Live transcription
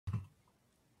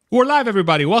We're live,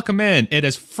 everybody. Welcome in. It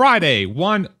is Friday,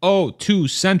 1:02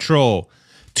 Central,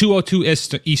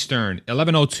 2:02 Eastern,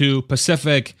 11:02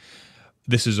 Pacific.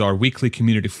 This is our weekly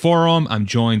community forum. I'm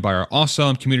joined by our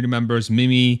awesome community members,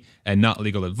 Mimi and Not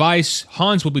Legal Advice.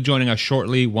 Hans will be joining us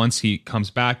shortly once he comes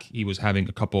back. He was having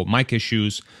a couple mic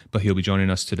issues, but he'll be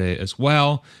joining us today as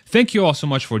well. Thank you all so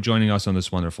much for joining us on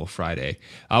this wonderful Friday.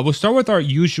 We'll start with our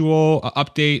usual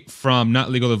update from Not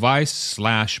Legal Advice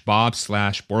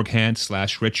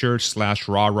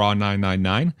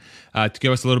 /Bob/Richard/Raw999 to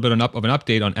give us a little bit of an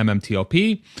update on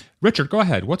MMTLP. Richard, go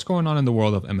ahead. What's going on in the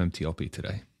world of MMTLP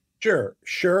today? Sure.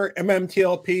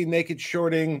 MMTLP, naked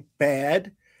shorting,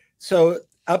 bad. So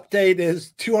update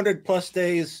is 200 plus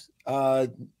days.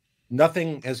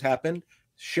 Nothing has happened.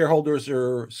 Shareholders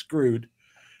are screwed.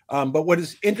 But what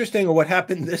is interesting, or what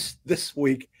happened this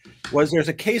week, was there's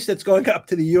a case that's going up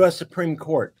to the U.S. Supreme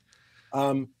Court.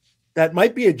 That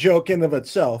might be a joke in of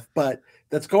itself, but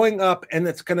that's going up, and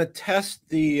it's going to test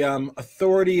the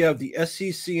authority of the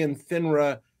SEC and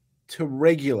FINRA to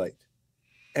regulate.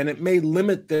 And it may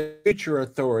limit their future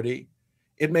authority.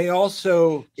 It may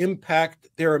also impact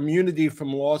their immunity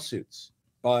from lawsuits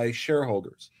by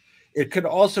shareholders. It could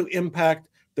also impact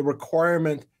the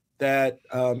requirement that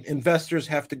investors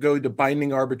have to go to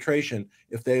binding arbitration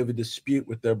if they have a dispute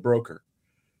with their broker.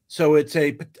 So it's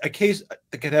a case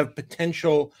that could have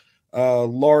potential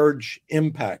large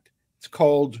impact. It's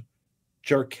called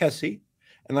Jarkessi,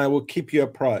 and I will keep you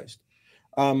apprised.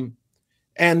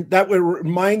 And that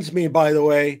reminds me, by the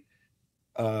way,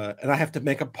 and I have to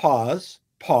make a pause.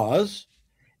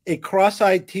 A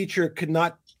cross-eyed teacher could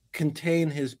not contain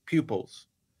his pupils.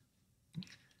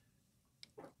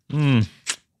 I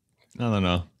don't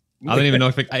know. I don't even know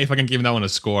if I can give that one a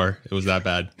score. It was that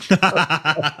bad.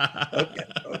 Okay.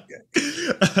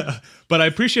 But I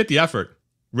appreciate the effort.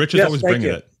 Rich is always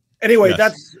bringing it. Anyway,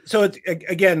 yes.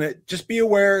 Just be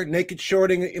aware, naked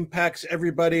shorting impacts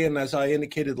everybody. And as I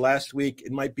indicated last week,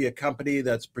 it might be a company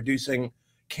that's producing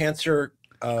cancer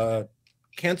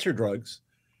drugs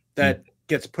that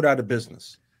gets put out of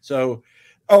business. So,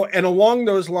 and along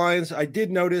those lines, I did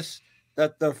notice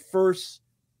that the first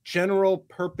general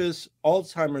purpose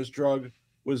Alzheimer's drug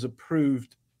was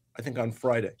approved, I think, on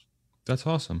Friday. That's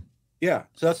awesome. Yeah,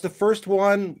 so that's the first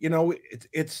one. You know,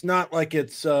 it's not like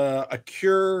it's a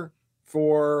cure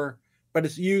but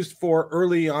it's used for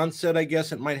early onset. I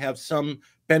guess it might have some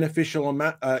beneficial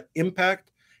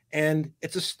impact, and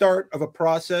it's a start of a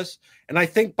process. And I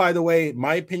think, by the way,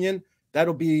 my opinion,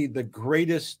 that'll be the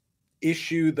greatest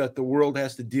issue that the world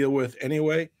has to deal with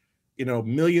anyway. You know,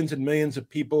 millions and millions of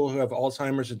people who have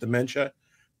Alzheimer's and dementia,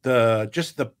 the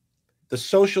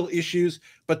social issues,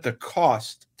 but the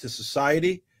cost to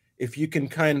society. If you can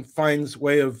find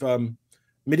way of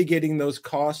mitigating those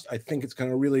costs, I think it's going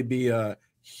to really be a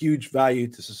huge value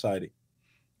to society.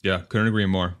 Yeah, couldn't agree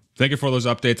more. Thank you for those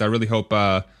updates. I really hope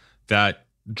that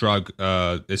drug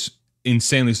is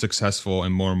insanely successful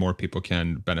and more people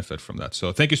can benefit from that.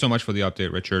 So thank you so much for the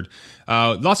update, Richard.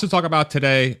 Lots to talk about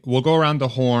today. We'll go around the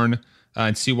horn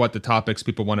and see what the topics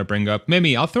people want to bring up.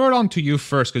 Mimi, I'll throw it on to you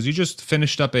first because you just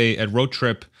finished up a road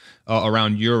trip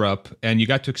around Europe and you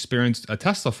got to experience a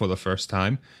Tesla for the first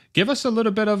time. Give us a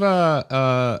little bit of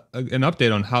an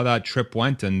update on how that trip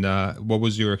went and what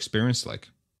was your experience like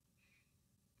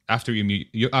after you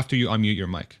unmute your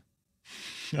mic.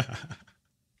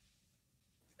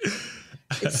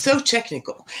 It's so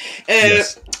technical.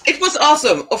 Yes. It was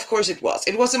awesome. Of course it was.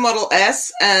 It was a Model S,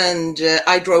 and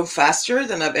I drove faster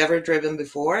than I've ever driven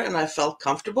before, and I felt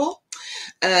comfortable.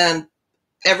 And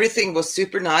everything was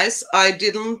super nice. I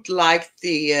didn't like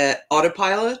the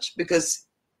autopilot because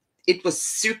it was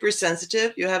super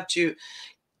sensitive. You have to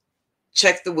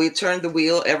check the wheel, turn the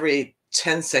wheel every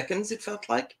 10 seconds, it felt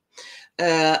like.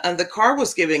 And the car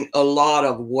was giving a lot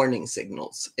of warning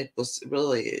signals. It was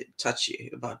really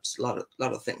touchy about a lot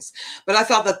of things. But I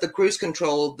thought that the cruise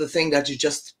control, the thing that you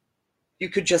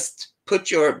could just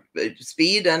put your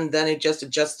speed and then it just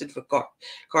adjusted for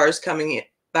cars coming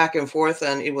back and forth,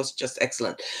 and it was just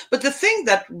excellent. But the thing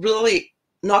that really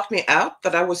knocked me out,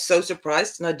 that I was so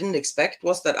surprised and I didn't expect,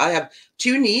 was that I have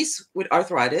 2 knees with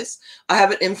arthritis. I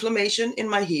have an inflammation in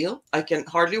my heel. I can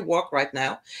hardly walk right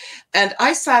now. And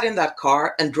I sat in that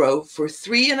car and drove for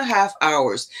 3.5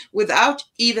 hours without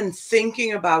even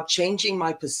thinking about changing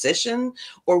my position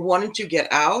or wanting to get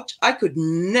out. I could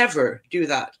never do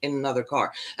that in another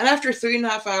car. And after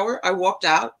 3.5 hours, I walked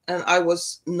out and I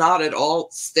was not at all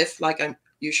stiff like I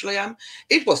usually am.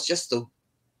 It was just the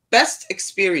best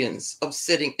experience of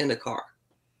sitting in a car.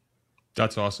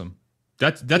 That's awesome.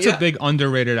 That's a big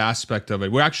underrated aspect of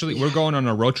it. We're going on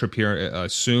a road trip here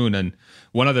soon, and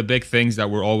one of the big things that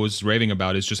we're always raving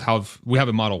about is just how we have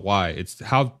a Model Y. It's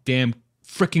how damn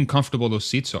freaking comfortable those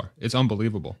seats are. It's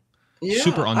unbelievable. Yeah,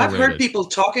 Super underrated. I've heard people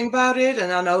talking about it,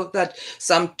 and I know that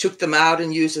some took them out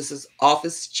and used this as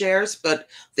office chairs, but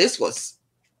this was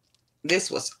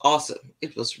awesome.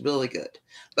 It was really good.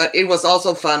 But it was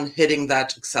also fun hitting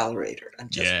that accelerator and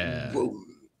just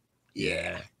boom.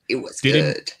 Yeah. It was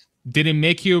good. Did it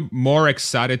make you more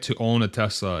excited to own a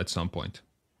Tesla at some point?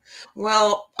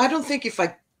 Well, I don't think if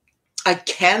I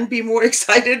can be more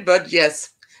excited, but yes,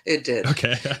 it did.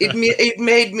 Okay. It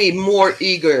made me more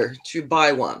eager to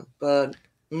buy one. But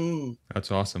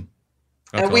that's awesome.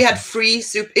 And we had free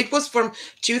super. It was from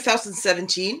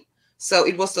 2017, so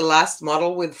it was the last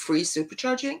model with free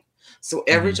supercharging. So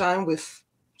every time we've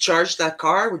charged that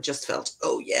car, we just felt,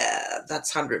 oh yeah,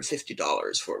 that's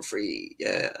 $150 for free.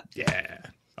 Yeah.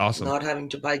 Awesome. Not having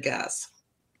to buy gas.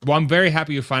 Well, I'm very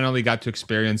happy you finally got to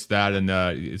experience that, and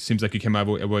it seems like you came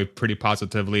away pretty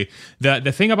positively.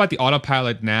 The thing about the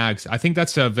autopilot nags, I think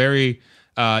that's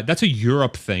that's a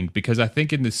Europe thing, because I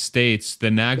think in the States the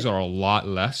nags are a lot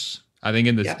less. I think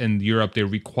in Europe they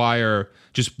require,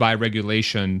 just by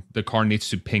regulation, the car needs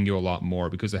to ping you a lot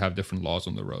more because they have different laws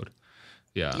on the road.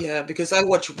 Yeah, because I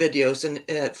watch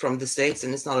videos from the States,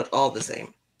 and it's not at all the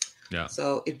same. Yeah,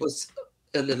 so it was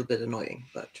a little bit annoying,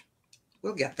 but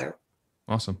we'll get there.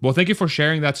 Awesome. Well, thank you for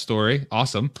sharing that story.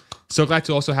 Awesome. So glad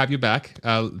to also have you back.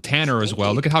 Tanner as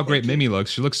well. Look at how great Mimi looks.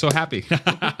 She looks so happy.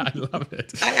 I love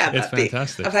it. I am It's happy.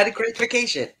 Fantastic. I've had a great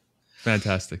vacation.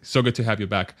 Fantastic. So good to have you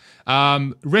back.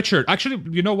 Richard, actually,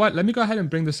 you know what? Let me go ahead and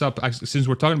bring this up. Since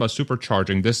we're talking about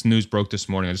supercharging, this news broke this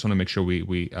morning. I just want to make sure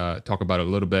we talk about it a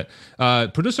little bit.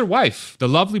 Producer wife, the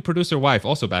lovely producer wife,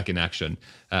 also back in action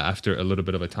after a little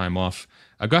bit of a time off.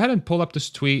 Go ahead and pull up this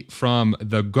tweet from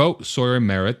the GOAT Sawyer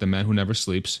Merritt, the man who never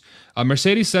sleeps.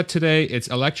 Mercedes said today its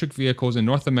electric vehicles in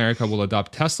North America will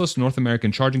adopt Tesla's North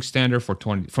American charging standard from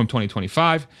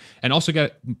 2025, and also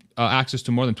get access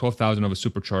to more than 12,000 of its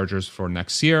superchargers from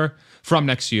next year.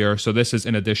 So this is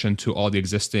in addition to all the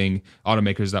existing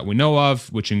automakers that we know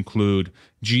of, which include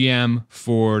GM,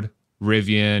 Ford,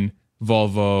 Rivian,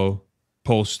 Volvo,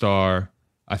 Polestar.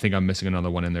 I think I'm missing another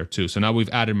one in there too. So now we've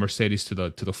added Mercedes to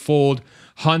the fold.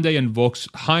 Hyundai and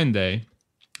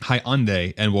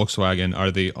Volkswagen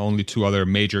are the only two other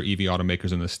major EV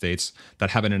automakers in the States that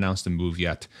haven't announced a move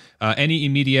yet. Any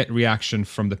immediate reaction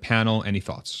from the panel? Any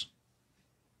thoughts?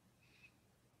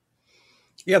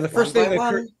 Yeah, the first thing that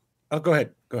occurred. Oh, go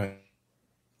ahead.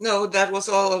 No, that was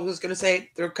all I was going to say.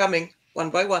 They're coming one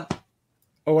by one.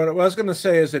 Oh, what I was going to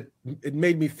say is that it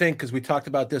made me think, because we talked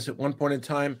about this at one point in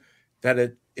time,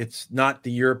 that it's not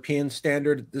the European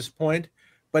standard at this point.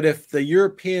 But if the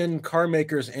European car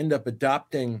makers end up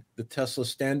adopting the Tesla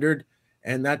standard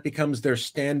and that becomes their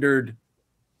standard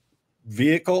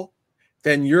vehicle,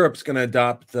 then Europe's going to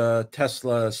adopt the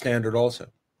Tesla standard also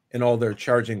in all their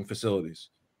charging facilities.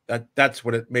 That's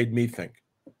what it made me think.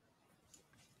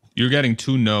 You're getting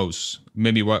two no's.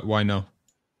 Maybe why no?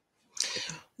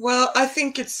 Well, I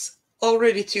think it's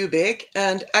already too big.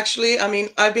 And actually, I mean,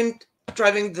 I've been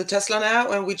driving the Tesla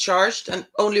now, and we charged, and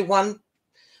only one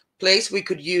place we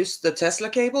could use the Tesla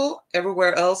cable.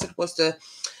 Everywhere else it was the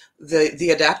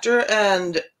adapter,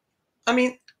 and I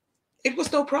mean, it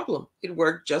was no problem. It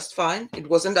worked just fine. It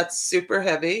wasn't that super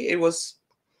heavy. It was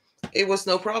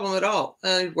no problem at all,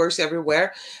 and it works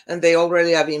everywhere. And they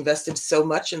already have invested so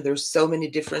much, and there's so many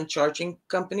different charging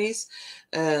companies,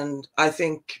 and I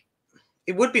think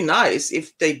it would be nice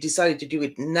if they decided to do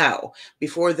it now,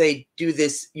 before they do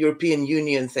this European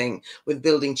Union thing with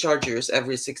building chargers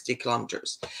every 60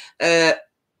 kilometers.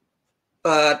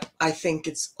 But I think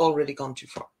it's already gone too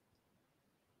far.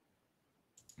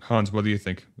 Hans, what do you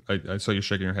think? I saw you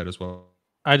shaking your head as well.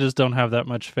 I just don't have that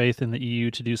much faith in the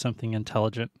EU to do something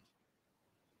intelligent.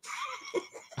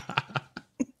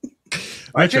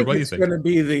 Richard, what do you think? It's going to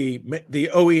be the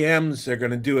OEMs are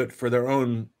going to do it for their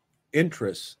own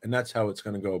interests, and that's how it's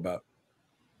going to go about.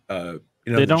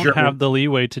 They don't have the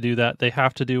leeway to do that. They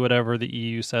have to do whatever the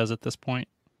EU says at this point.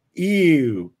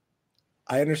 EU,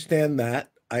 I understand that,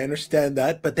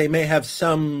 but they may have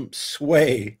some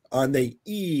sway on the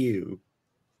EU.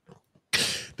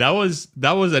 That was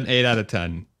an 8 out of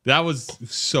 10. That was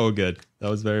so good. That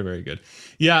was very, very good.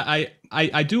 Yeah,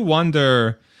 I do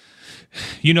wonder.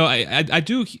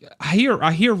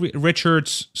 I hear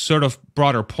Richard's sort of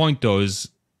broader point though, is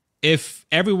if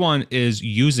everyone is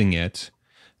using it,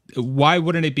 why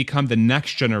wouldn't it become the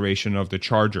next generation of the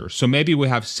charger? So maybe we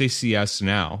have CCS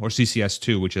now, or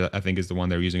CCS2, which I think is the one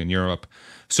they're using in Europe.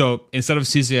 So instead of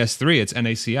CCS3, it's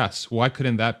NACS. Why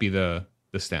couldn't that be the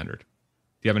the standard.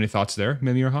 Do you have any thoughts there,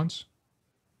 Mimi or Hans?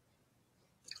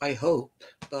 I hope,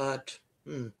 but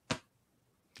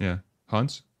yeah,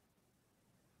 Hans.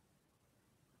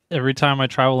 Every time I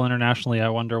travel internationally, I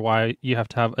wonder why you have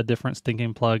to have a different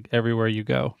stinking plug everywhere you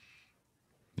go.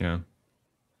 Yeah.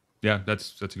 Yeah,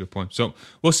 that's a good point. So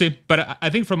we'll see. But I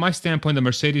think from my standpoint, the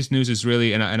Mercedes news is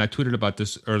really, and I tweeted about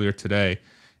this earlier today,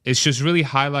 it just really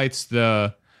highlights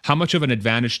how much of an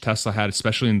advantage Tesla had,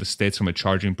 especially in the States from a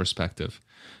charging perspective.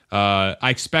 I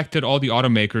expected all the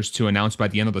automakers to announce by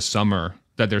the end of the summer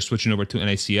that they're switching over to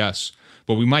NACS,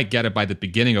 but we might get it by the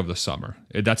beginning of the summer.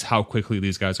 That's how quickly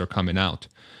these guys are coming out.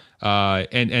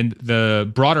 And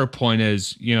the broader point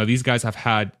is, these guys have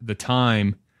had the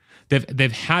time.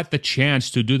 They've had the chance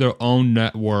to do their own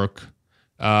network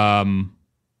for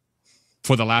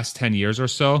the last 10 years or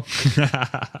so.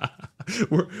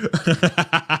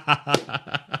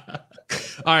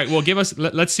 All right, well, give us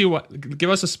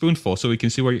a spoonful so we can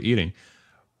see what you're eating.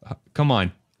 Come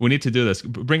on, we need to do this.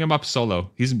 Bring him up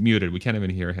solo. He's muted. We can't even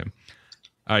hear him.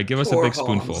 All right, give us a big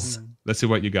spoonful. Let's see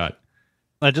what you got.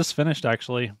 I just finished,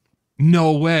 actually.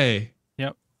 No way.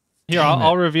 Yep. Here,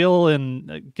 I'll reveal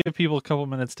and give people a couple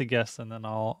minutes to guess, and then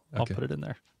I'll put it in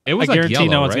there. It was I guarantee yellow,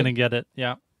 no one's right? going to get it.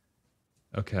 Yeah.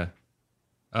 Okay.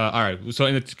 All right. So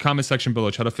in the comment section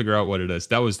below, try to figure out what it is.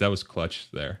 That was clutch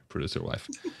there, producer wife.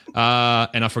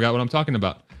 And I forgot what I'm talking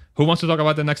about. Who wants to talk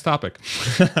about the next topic?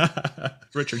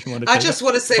 Richard, you want to? I just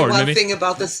want to say one thing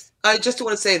about this. I just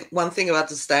want to say one thing about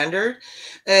the standard.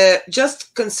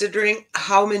 Just considering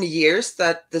how many years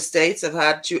that the states have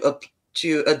had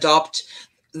to adopt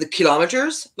the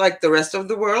kilometers, like the rest of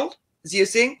the world is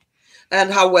using,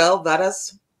 and how well that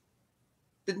has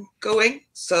been going.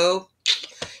 So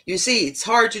you see, it's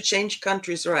hard to change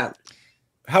countries around.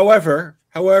 However,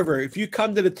 if you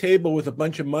come to the table with a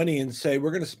bunch of money and say,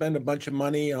 we're going to spend a bunch of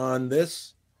money on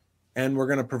this and we're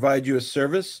going to provide you a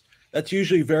service, that's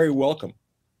usually very welcome.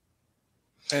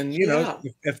 And,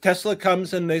 if Tesla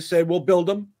comes and they say, we'll build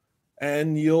them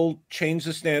and you'll change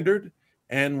the standard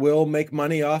and we'll make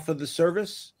money off of the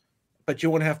service, but you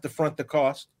won't have to front the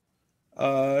cost.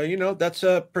 That's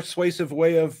a persuasive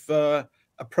way of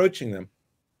approaching them.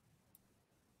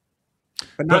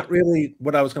 But not really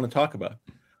what I was going to talk about.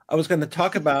 I was going to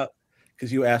talk about,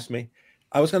 because you asked me,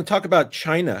 I was going to talk about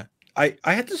China. I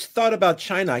had this thought about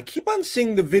China. I keep on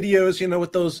seeing the videos,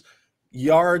 with those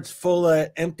yards full of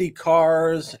empty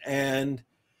cars. And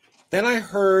then I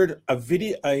heard a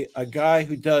video, a guy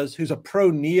who's a pro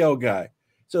NIO guy.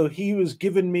 So he was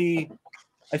giving me,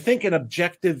 I think, an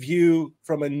objective view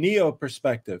from a NIO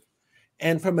perspective.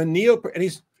 And from a NIO, and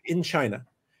he's in China.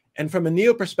 And from a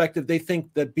NIO perspective, they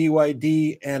think that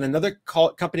BYD and another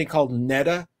company called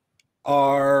Neta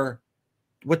are,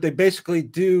 what they basically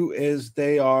do is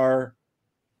they are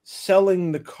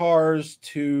selling the cars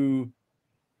to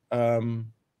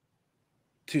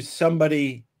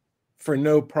somebody for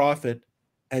no profit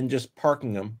and just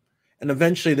parking them. And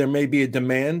eventually there may be a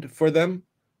demand for them,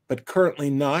 but currently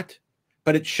not.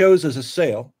 But it shows as a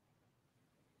sale.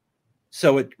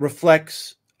 So it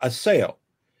reflects a sale.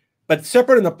 But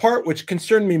separate and apart, which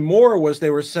concerned me more, was they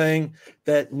were saying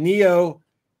that NIO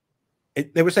and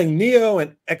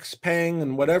XPeng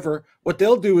and whatever, what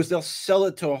they'll do is they'll sell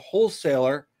it to a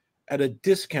wholesaler at a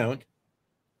discount.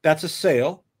 That's a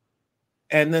sale.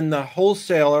 And then the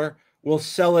wholesaler will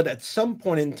sell it at some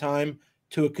point in time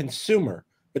to a consumer.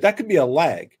 But that could be a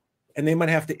lag, and they might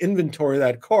have to inventory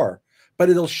that car. But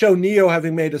it'll show NIO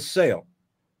having made a sale.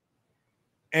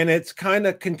 And it's kind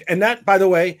of, and that, by the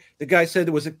way, the guy said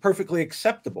it was perfectly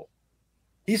acceptable.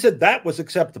 He said that was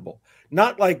acceptable.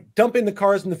 Not like dumping the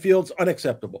cars in the fields,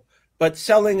 unacceptable, but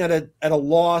selling at a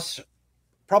loss,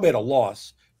 probably at a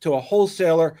loss, to a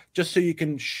wholesaler just so you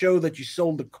can show that you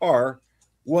sold the car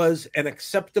was an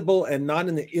acceptable and not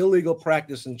an illegal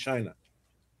practice in China.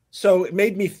 So it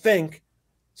made me think,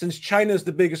 since China is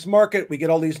the biggest market, we get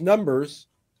all these numbers,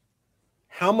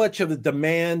 how much of the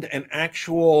demand and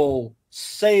actual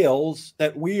sales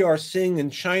that we are seeing in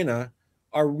China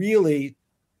are really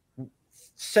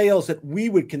sales that we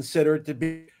would consider to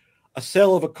be a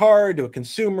sale of a car to a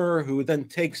consumer who then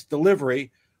takes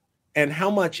delivery, and how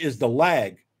much is the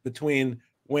lag between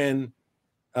when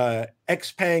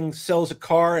XPeng sells a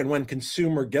car and when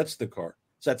consumer gets the car?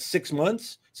 Is that 6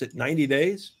 months? Is it 90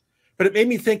 days? But it made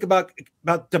me think about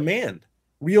demand,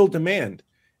 real demand.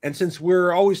 And since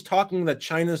we're always talking that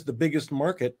China's the biggest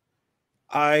market,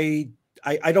 I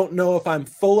don't know if I'm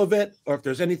full of it or if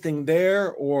there's anything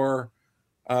there, or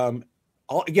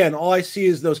all I see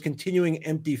is those continuing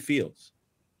empty fields.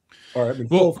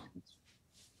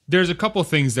 There's a couple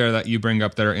things there that you bring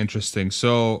up that are interesting.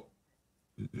 So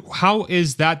how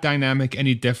is that dynamic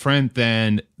any different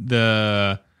than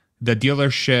the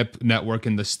dealership network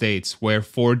in the States, where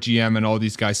Ford, GM, and all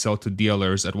these guys sell to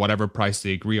dealers at whatever price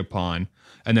they agree upon,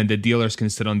 and then the dealers can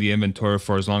sit on the inventory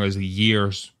for as long as a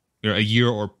year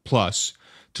or plus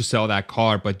to sell that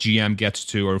car, but GM gets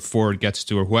to, or Ford gets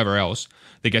to, or whoever else,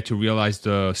 they get to realize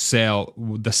the sale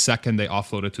the second they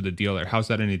offload it to the dealer. How's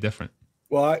that any different?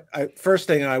 Well, first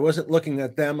thing, I wasn't looking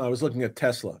at them. I was looking at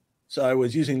Tesla. So I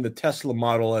was using the Tesla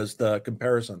model as the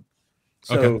comparison.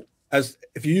 So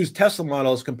if you use Tesla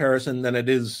model as comparison, then it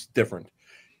is different.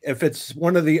 If it's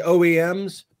one of the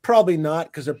OEMs, probably not,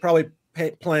 because they're probably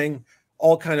playing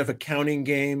all kind of accounting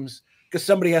games, because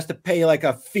somebody has to pay like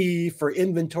a fee for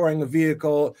inventorying a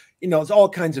vehicle. It's all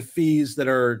kinds of fees that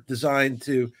are designed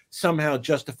to somehow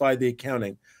justify the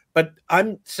accounting. But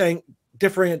I'm saying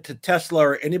different to Tesla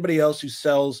or anybody else who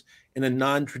sells in a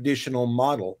non-traditional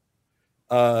model.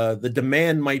 The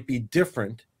demand might be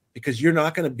different because you're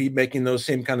not going to be making those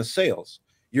same kind of sales.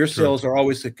 Your sales are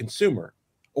always to consumer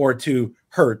or to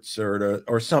Hertz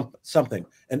or something,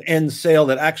 an end sale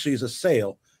that actually is a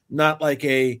sale, not like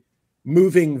a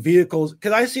moving vehicles.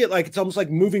 Because I see it like it's almost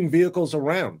like moving vehicles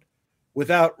around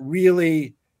without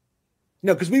really,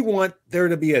 because we want there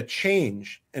to be a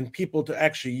change and people to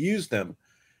actually use them.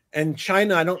 And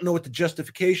China, I don't know what the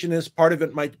justification is. Part of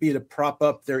it might be to prop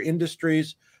up their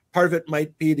industries. Part of it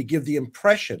might be to give the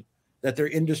impression that their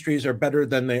industries are better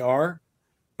than they are.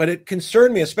 But it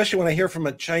concerned me, especially when I hear from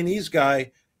a Chinese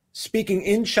guy speaking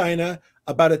in China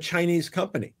about a Chinese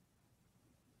company.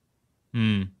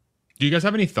 Do you guys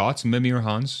have any thoughts, Mimi or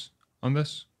Hans, on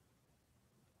this?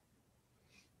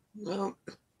 Well,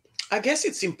 I guess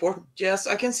it's important. Yes,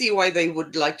 I can see why they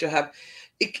would like to have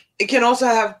it. It can also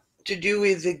have to do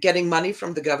with getting money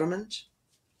from the government.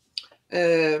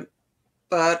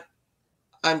 But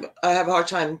I have a hard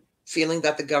time feeling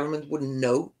that the government wouldn't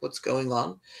know what's going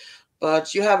on.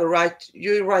 But you have a right.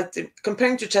 You're right.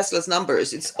 Comparing to Tesla's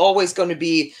numbers, it's always going to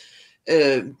be.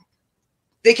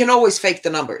 They can always fake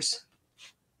the numbers.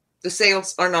 The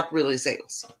sales are not really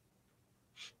sales.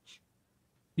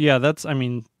 Yeah, it's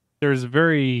a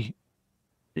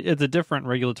different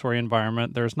regulatory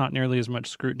environment. There's not nearly as much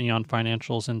scrutiny on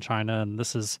financials in China, and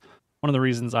this is one of the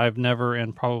reasons I've never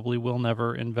and probably will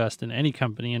never invest in any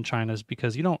company in China, is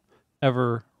because you don't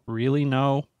ever really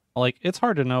know. Like, it's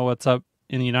hard to know what's up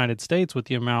in the United States with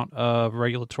the amount of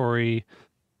regulatory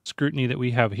scrutiny that we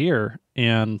have here.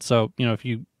 And so, if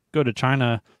you go to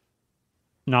China,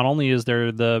 not only is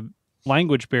there the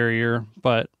language barrier,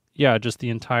 but just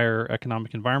the entire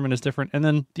economic environment is different. And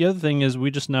then the other thing is, we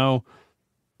just know,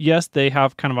 yes, they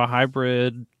have kind of a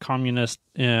hybrid communist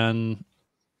and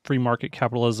free market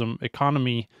capitalism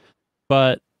economy,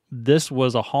 but this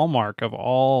was a hallmark of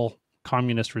all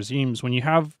communist regimes. When you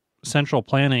have central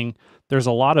planning, there's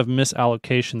a lot of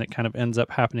misallocation that kind of ends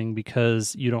up happening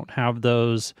because you don't have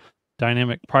those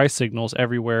dynamic price signals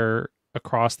everywhere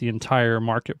across the entire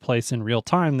marketplace in real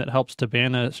time that helps to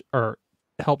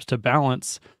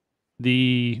balance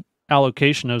the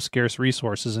allocation of scarce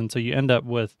resources. And so you end up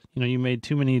with, you made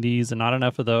too many of these and not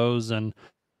enough of those, and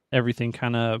everything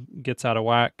kind of gets out of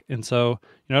whack. And so,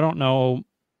 I don't know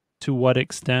to what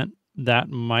extent that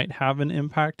might have an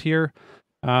impact here.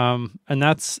 And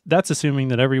that's assuming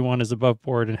that everyone is above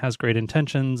board and has great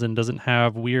intentions and doesn't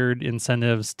have weird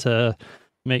incentives to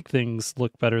make things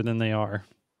look better than they are.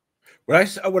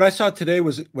 What I saw today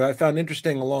was, what I found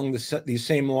interesting along these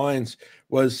same lines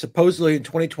was, supposedly in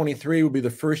 2023 will be the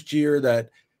first year that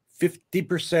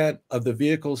 50% of the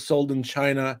vehicles sold in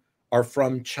China are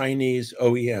from Chinese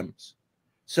OEMs.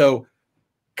 So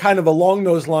kind of along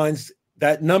those lines,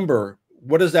 that number,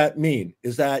 what does that mean?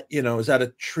 Is that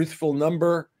a truthful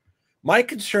number? My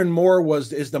concern more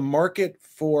is the market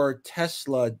for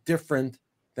Tesla different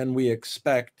than we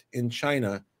expect in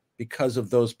China because of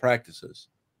those practices?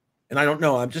 And I don't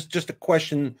know. I'm just a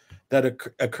question that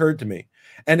occurred to me.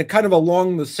 And it kind of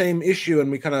along the same issue, and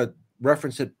we kind of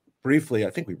referenced it briefly. I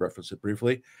think we referenced it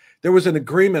briefly. There was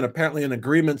apparently an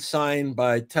agreement signed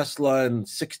by Tesla and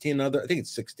 16 other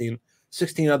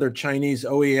other Chinese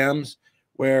OEMs,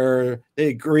 where they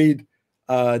agreed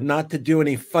not to do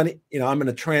any funny, I'm going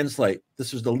to translate.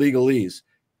 This is the legalese.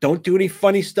 Don't do any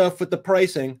funny stuff with the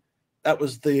pricing. That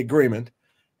was the agreement.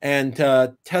 And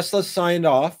Tesla signed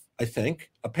off, I think,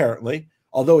 apparently,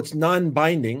 although it's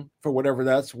non-binding for whatever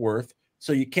that's worth.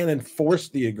 So you can't enforce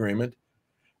the agreement.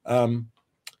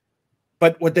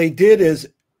 But what they did is,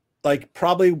 like,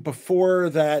 probably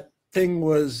before that thing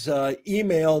was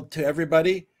emailed to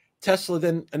everybody, Tesla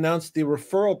then announced the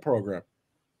referral program,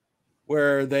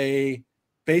 where they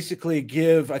basically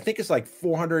give, I think it's like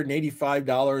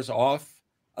 $485 off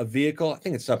a vehicle. I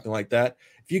think it's something like that.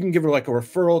 If you can give her like a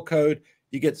referral code,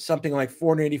 you get something like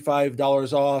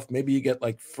 $485 off. Maybe you get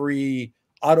like free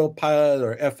autopilot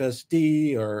or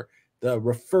FSD, or the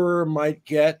referrer might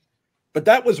get. But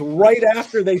that was right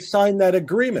after they signed that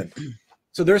agreement.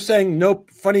 So they're saying no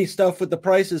funny stuff with the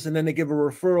prices, and then they give a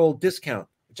referral discount,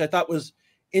 which I thought was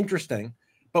interesting.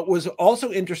 But was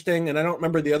also interesting, and I don't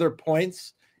remember the other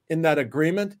points in that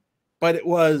agreement, but it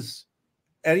was,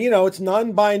 and it's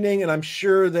non-binding, and I'm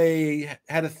sure they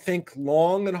had to think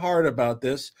long and hard about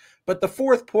this. But the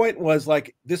fourth point was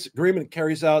like, this agreement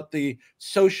carries out the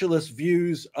socialist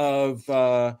views of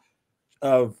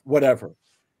whatever.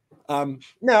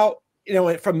 Now,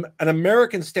 from an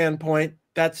American standpoint,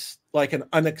 that's like an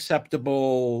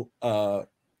unacceptable.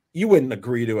 You wouldn't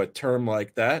agree to a term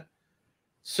like that.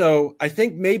 So I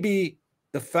think maybe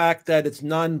the fact that it's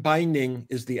non-binding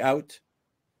is the out.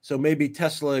 So maybe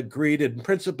Tesla agreed in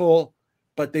principle,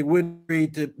 but they wouldn't agree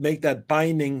to make that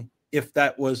binding if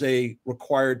that was a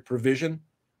required provision.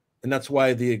 And that's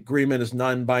why the agreement is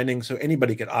non-binding, so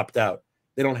anybody can opt out.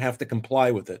 They don't have to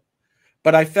comply with it.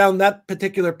 But I found that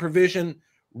particular provision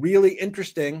really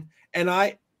interesting. And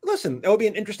that would be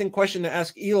an interesting question to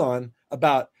ask Elon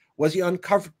about. Was he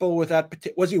uncomfortable with that?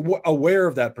 Was he aware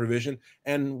of that provision?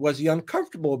 And was he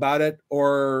uncomfortable about it?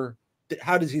 Or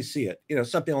how does he see it?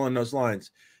 Something along those lines.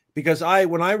 Because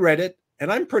when I read it,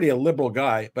 and I'm pretty a liberal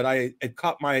guy, but it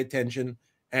caught my attention.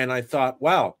 And I thought,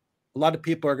 wow, a lot of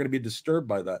people are going to be disturbed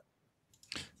by that.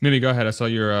 Maybe go ahead. I saw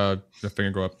your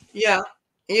finger go up. Yeah.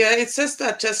 It says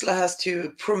that Tesla has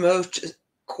to promote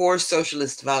core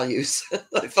socialist values.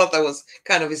 I thought that was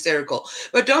kind of hysterical.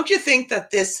 But don't you think that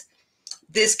this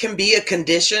can be a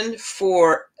condition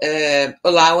for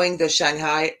allowing the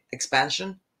Shanghai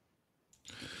expansion?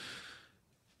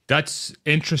 That's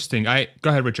interesting. Go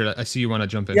ahead, Richard. I see you want to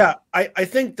jump in. Yeah, I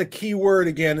think the key word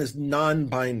again is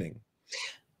non-binding.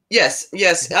 Yes.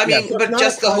 I mean, but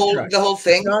just the whole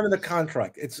thing. It's not in the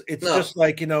contract. It's No. just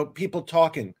like people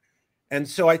talking, and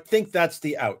so I think that's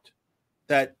the out.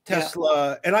 That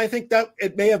Tesla, and I think that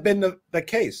it may have been the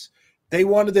case. They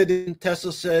wanted it, and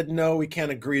Tesla said, "No, we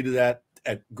can't agree to that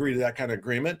kind of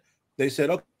agreement." They said,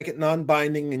 "Okay, make it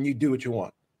non-binding, and you do what you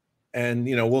want, and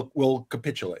we'll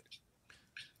capitulate."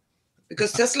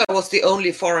 Because Tesla was the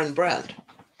only foreign brand.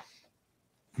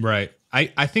 Right.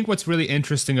 I think what's really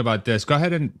interesting about this, go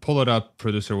ahead and pull it up,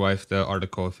 producer wife, the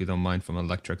article, if you don't mind, from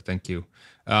Electric. Thank you.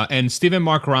 And Stephen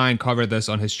Mark Ryan covered this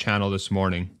on his channel this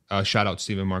morning. Shout out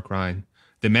Stephen Mark Ryan.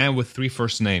 The man with 3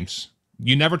 first names.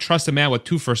 You never trust a man with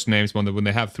 2 first names when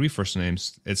they have 3 first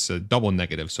names. It's a double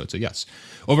negative, so it's a yes.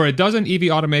 Over a dozen EV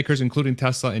automakers, including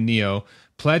Tesla and NIO,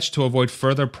 pledged to avoid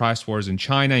further price wars in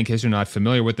China. In case you're not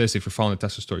familiar with this, if you're following the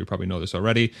Tesla story, you probably know this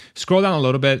already. Scroll down a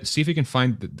little bit, see if you can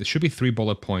find. There should be 3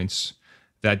 bullet points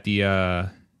that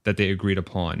they agreed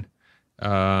upon.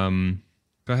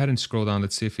 Go ahead and scroll down.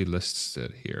 Let's see if he lists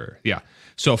it here. Yeah.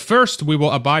 So first, we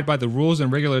will abide by the rules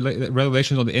and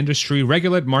regulations of the industry,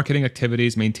 regulate marketing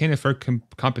activities, maintain a fair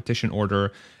competition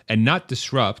order, and not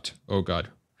disrupt,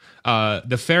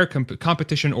 the fair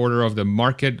competition order of the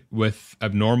market with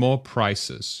abnormal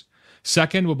prices.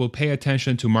 Second, we will pay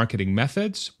attention to marketing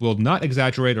methods, will not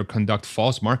exaggerate or conduct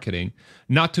false marketing,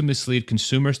 not to mislead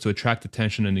consumers to attract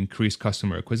attention and increase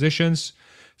customer acquisitions.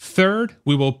 Third,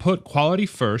 we will put quality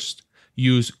first,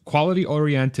 use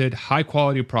quality-oriented,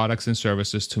 high-quality products and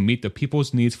services to meet the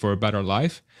people's needs for a better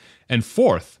life. And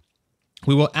fourth,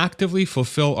 we will actively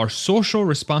fulfill our social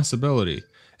responsibility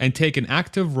and take an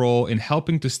active role in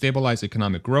helping to stabilize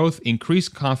economic growth, increase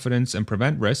confidence, and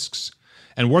prevent risks,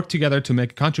 and work together to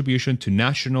make a contribution to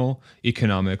national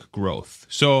economic growth.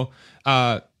 So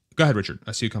go ahead, Richard.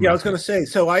 I see you coming. Yeah, I was going to say,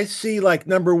 so I see like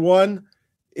number 1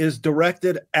 is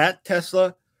directed at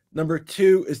Tesla. Number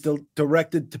 2 is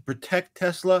directed to protect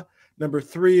Tesla. Number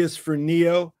 3 is for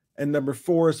NIO. And number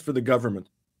 4 is for the government.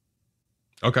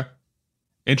 Okay.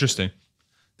 Interesting.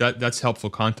 That's helpful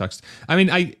context. I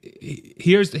mean,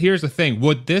 here's the thing.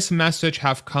 Would this message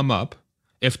have come up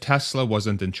if Tesla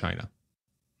wasn't in China?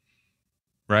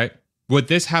 Right? Would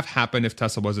this have happened if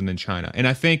Tesla wasn't in China? And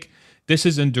I think this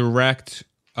is in direct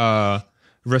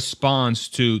response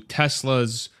to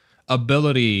Tesla's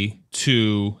ability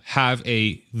to have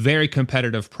a very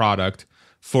competitive product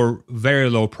for very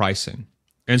low pricing.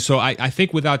 And so I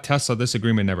think without Tesla, this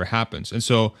agreement never happens. And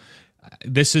so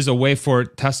this is a way for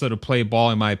Tesla to play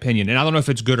ball, in my opinion. And I don't know if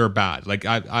it's good or bad. Like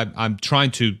I'm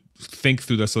trying to think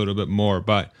through this a little bit more,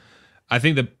 but I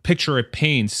think the picture it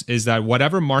paints is that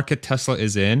whatever market Tesla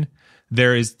is in,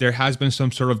 there has been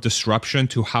some sort of disruption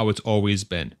to how it's always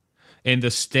been. In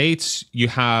the States, you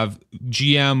have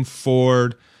GM,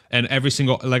 Ford, and every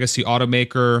single legacy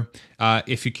automaker.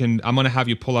 If you can, I'm going to have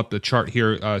you pull up the chart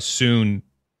here soon.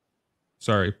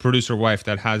 Sorry, producer wife,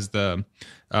 that has the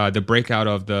breakout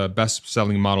of the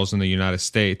best-selling models in the United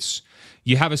States.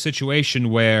 You have a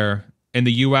situation where in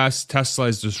the U.S., Tesla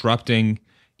is disrupting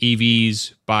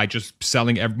EVs by just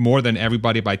selling more than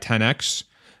everybody by 10x,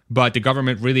 but the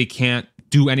government really can't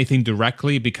do anything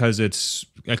directly because it's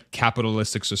a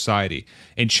capitalistic society.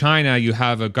 In China, you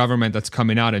have a government that's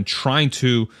coming out and trying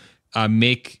to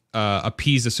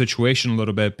appease the situation a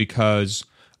little bit because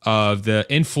of the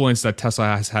influence that Tesla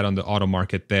has had on the auto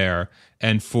market there.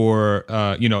 And for,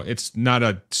 it's not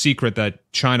a secret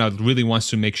that China really wants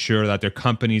to make sure that their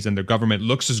companies and their government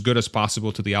looks as good as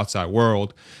possible to the outside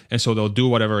world. And so they'll do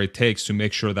whatever it takes to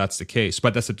make sure that's the case.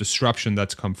 But that's a disruption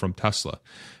that's come from Tesla.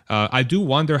 I do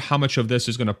wonder how much of this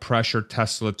is going to pressure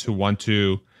Tesla to want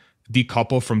to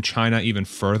decouple from China even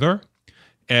further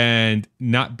and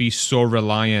not be so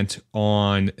reliant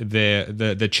on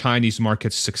the Chinese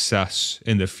market's success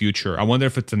in the future. I wonder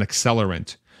if it's an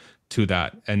accelerant to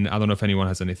that. And I don't know if anyone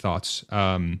has any thoughts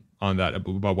on that,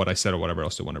 about what I said or whatever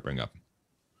else they want to bring up.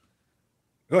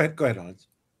 Go ahead, Hans.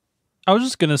 I was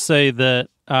just going to say that,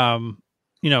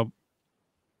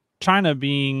 China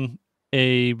being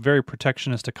a very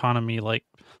protectionist economy, like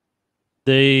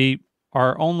they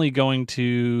are only going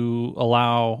to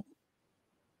allow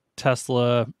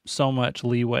Tesla so much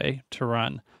leeway to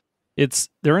run.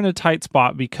 They're in a tight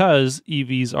spot because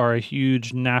EVs are a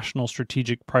huge national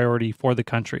strategic priority for the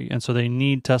country. And so they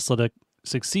need Tesla to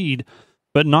succeed,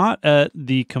 but not at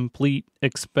the complete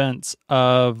expense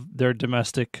of their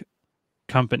domestic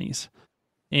companies.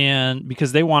 And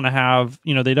because they want to have,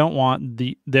 they don't want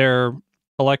their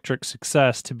electric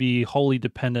success to be wholly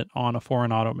dependent on a foreign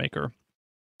automaker.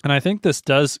 And I think this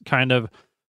does kind of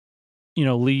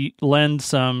lend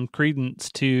some credence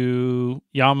to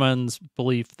Yaman's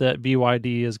belief that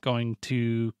BYD is going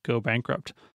to go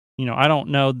bankrupt. I don't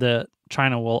know that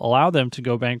China will allow them to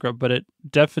go bankrupt, but it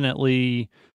definitely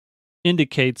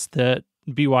indicates that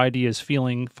BYD is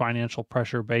feeling financial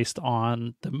pressure based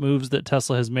on the moves that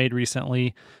Tesla has made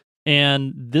recently.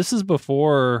 And this is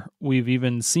before we've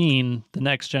even seen the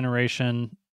next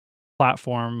generation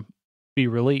platform be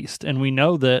released. And we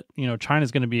know that, China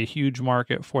is going to be a huge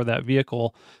market for that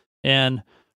vehicle. And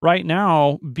right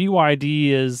now,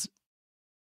 BYD is,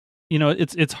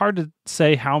 it's hard to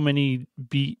say how many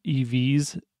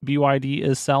BEVs BYD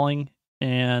is selling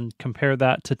and compare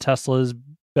that to Tesla's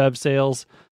BEV sales.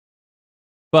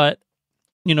 But,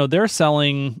 they're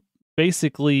selling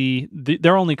basically,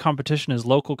 their only competition is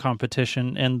local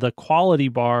competition, and the quality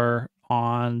bar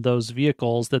on those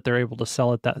vehicles that they're able to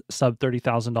sell at that sub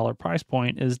 $30,000 price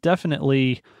point is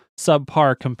definitely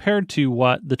subpar compared to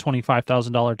what the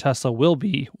 $25,000 Tesla will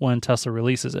be when Tesla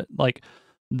releases it. Like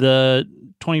the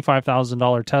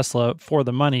 $25,000 Tesla for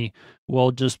the money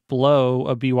will just blow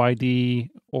a BYD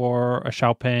or a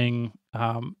Xiaopeng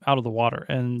out of the water.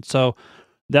 And so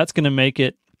that's going to make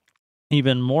it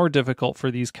even more difficult for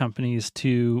these companies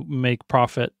to make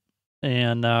profit.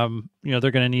 And, they're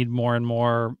going to need more and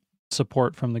more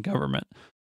support from the government.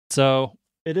 So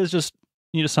it is just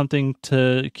something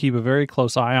to keep a very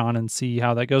close eye on and see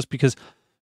how that goes, because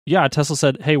Tesla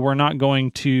said, hey, we're not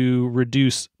going to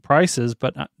reduce prices,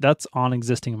 but that's on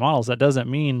existing models. That doesn't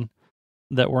mean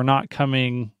that we're not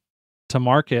coming to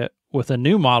market with a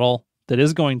new model that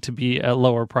is going to be at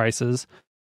lower prices.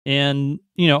 And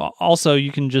also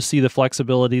you can just see the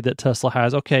flexibility that Tesla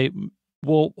has. Okay,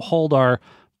 we'll hold our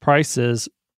prices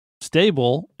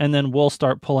stable, and then we'll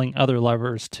start pulling other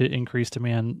levers to increase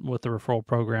demand with the referral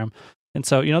program. And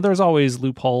so, there's always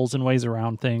loopholes and ways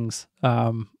around things.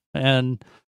 And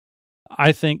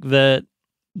I think that,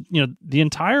 the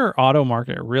entire auto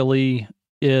market really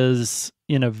is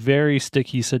in a very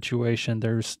sticky situation.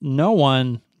 There's no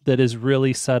one that is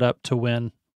really set up to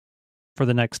win for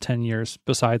the next 10 years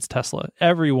besides Tesla.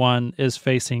 Everyone is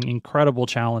facing incredible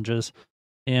challenges,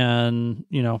 and,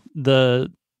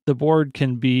 the board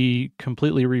can be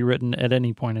completely rewritten at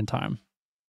any point in time.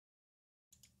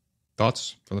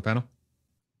 Thoughts from the panel?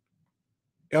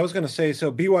 I was going to say,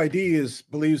 so BYD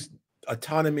believes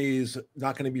autonomy is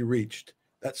not going to be reached.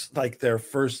 That's like their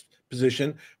first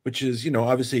position, which is,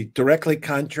 obviously directly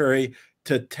contrary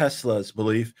to Tesla's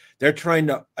belief. They're trying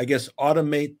to, I guess,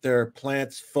 automate their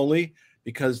plants fully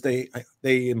because they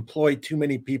employ too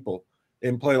many people. They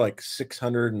employ like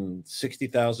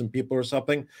 660,000 people or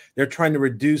something. They're trying to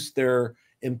reduce their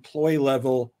employee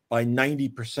level by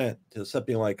 90% to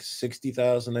something like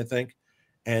 60,000, I think.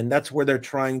 And that's where they're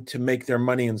trying to make their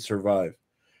money and survive.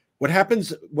 What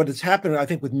has happened, I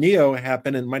think with NIO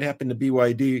happened, and might happen to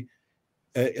BYD,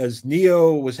 as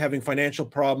NIO was having financial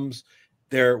problems,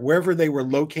 wherever they were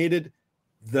located,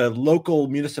 the local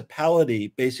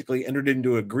municipality basically entered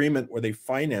into an agreement where they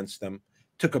financed them,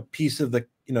 took a piece of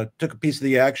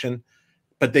the action,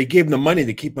 but they gave them the money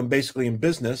to keep them basically in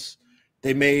business.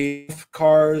 They made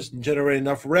cars and generated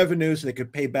enough revenue so they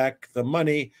could pay back the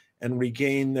money and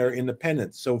regain their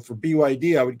independence. So for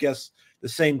BYD, I would guess the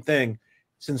same thing,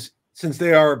 since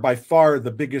they are by far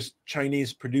the biggest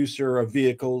Chinese producer of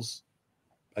vehicles,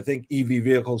 I think EV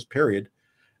vehicles, period.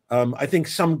 I think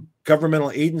some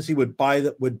governmental agency would buy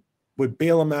that, would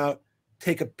bail them out,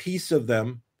 take a piece of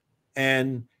them,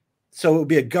 and so it would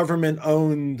be a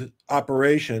government-owned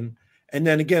operation. And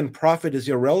then again, profit is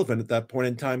irrelevant at that point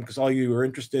in time, because all you are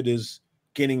interested is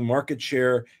gaining market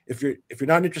share. If you're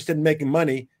not interested in making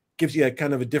money, gives you a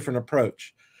kind of a different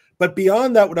approach. But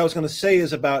beyond that, what I was going to say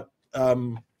is about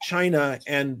China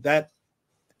and that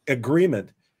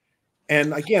agreement.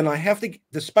 And again, I have to,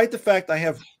 despite the fact I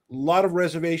have a lot of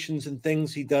reservations and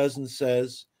things he does and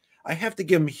says, I have to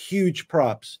give him huge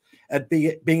props at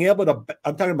being able to,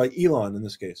 I'm talking about Elon in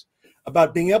this case,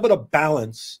 about being able to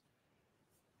balance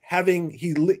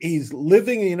he's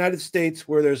living in the United States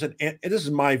where there's this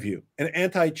is my view, an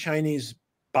anti-Chinese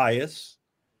bias.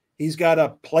 He's got a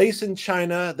place in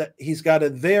China that he's got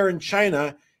it there in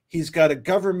China. He's got a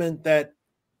government that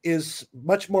is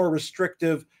much more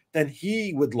restrictive than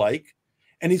he would like.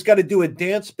 And he's got to do a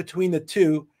dance between the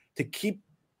two to keep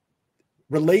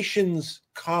relations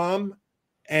calm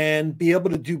and be able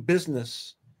to do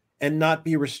business and not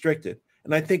be restricted.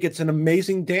 And I think it's an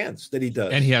amazing dance that he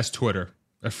does. And he has Twitter,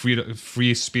 a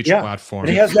free speech platform. And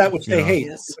he has that, which they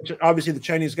hate, which obviously the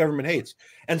Chinese government hates.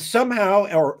 And somehow,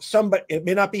 or somebody, it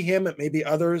may not be him, it may be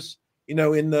others, in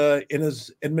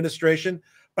his administration,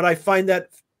 but I find that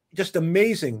just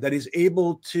amazing that he's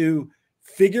able to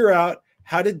figure out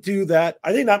how to do that.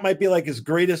 I think that might be like his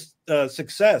greatest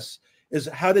success, is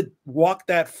how to walk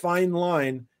that fine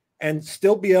line and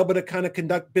still be able to kind of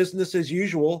conduct business as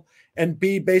usual and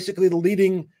be basically the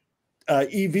leading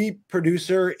EV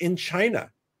producer in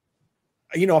China.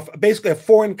 Basically a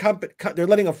foreign company, they're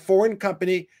letting a foreign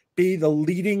company be the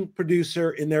leading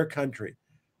producer in their country.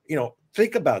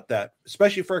 Think about that,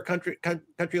 especially for a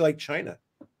country like China.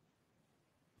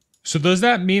 So does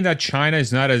that mean that China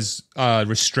is not as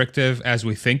restrictive as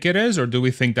we think it is, or do we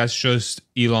think that's just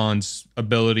Elon's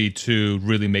ability to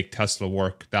really make Tesla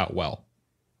work that well?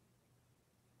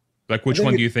 Like, which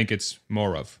one do you think it's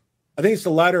more of? I think it's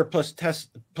the latter, plus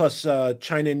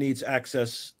China needs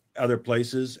access other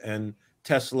places, and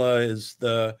Tesla is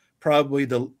probably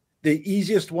the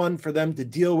easiest one for them to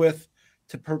deal with,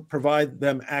 to provide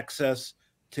them access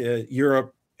to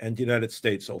Europe and the United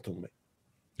States ultimately.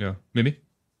 Yeah, maybe.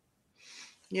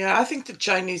 Yeah, I think the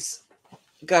Chinese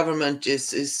government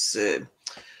is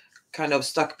kind of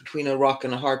stuck between a rock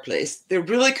and a hard place. They're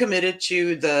really committed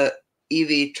to the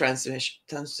EV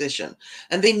transition,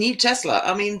 and they need Tesla.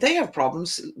 I mean, they have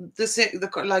problems.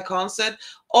 Like Hans said,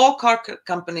 all car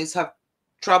companies have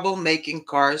trouble making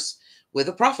cars with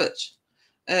a profit.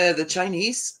 The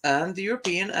Chinese and the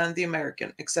European and the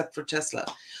American, except for Tesla.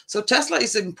 So Tesla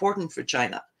is important for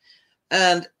China.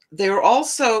 And they're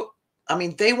also,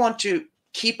 they want to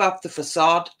keep up the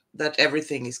facade that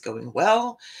everything is going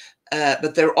well,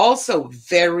 but they're also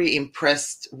very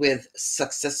impressed with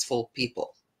successful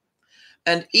people.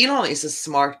 And Elon is a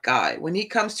smart guy. When he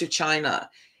comes to China,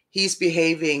 he's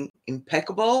behaving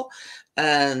impeccable,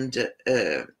 and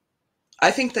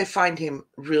I think they find him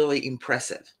really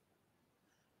impressive.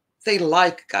 They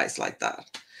like guys like that.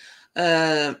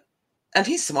 And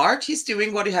he's smart. He's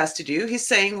doing what he has to do. He's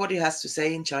saying what he has to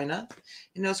say in China.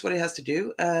 He knows what he has to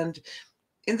do. And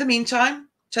in the meantime,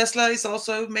 Tesla is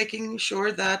also making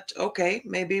sure that, okay,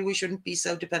 maybe we shouldn't be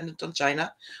so dependent on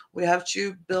China. We have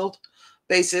to build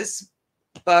bases,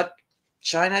 but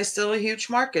China is still a huge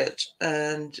market,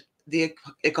 and the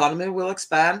economy will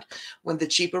expand. When the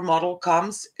cheaper model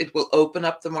comes, it will open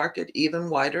up the market even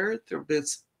wider. There will be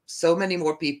so many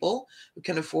more people who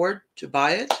can afford to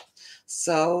buy it.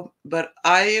 So, but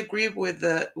I agree with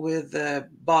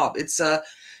Bob. It's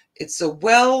a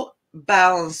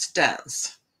well-balanced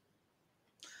dance,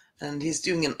 and he's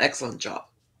doing an excellent job.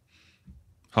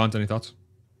 Hans, any thoughts?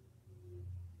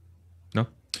 No?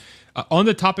 On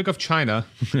the topic of China,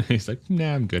 he's like,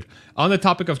 nah, I'm good. On the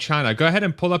topic of China, go ahead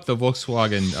and pull up the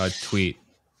Volkswagen tweet,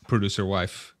 producer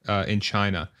wife, in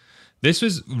China. This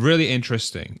was really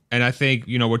interesting. And I think,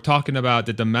 we're talking about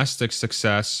the domestic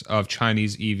success of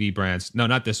Chinese EV brands. No,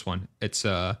 not this one. It's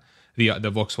the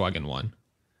Volkswagen one.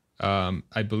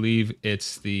 I believe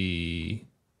it's the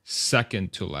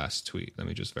second to last tweet. Let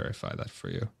me just verify that for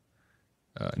you.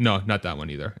 No, not that one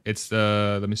either. It's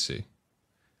the, let me see.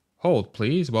 Hold,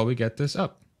 please, while we get this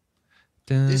up.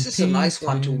 This is a nice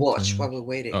one to watch while we're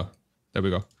waiting. Oh, there we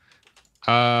go.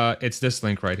 It's this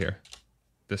link right here.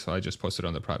 This one I just posted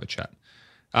on the private chat.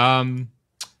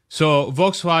 So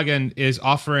Volkswagen is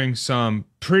offering some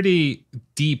pretty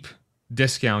deep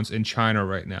discounts in China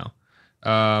right now.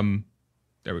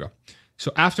 There we go.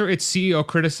 So after its CEO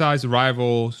criticized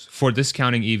rivals for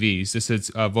discounting EVs, this is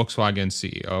Volkswagen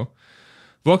CEO.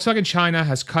 Volkswagen China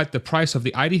has cut the price of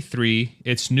the ID3.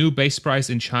 Its new base price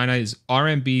in China is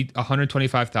RMB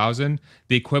 125,000,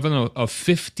 the equivalent of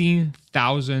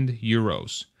 15,000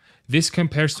 euros. This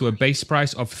compares to a base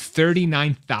price of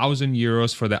 39,000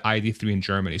 euros for the ID3 in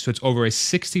Germany. So it's over a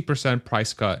 60%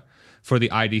 price cut for the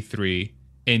ID3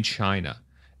 in China.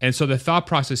 And so the thought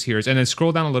process here is, and then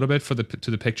scroll down a little bit to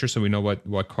the picture so we know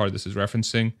what car this is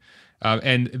referencing.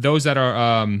 And those that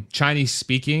are Chinese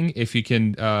speaking, if you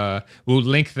can, we'll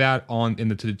link that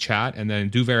to the chat, and then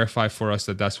do verify for us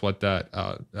that that's what that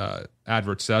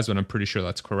advert says, and I'm pretty sure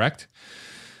that's correct.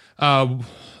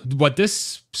 What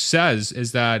this says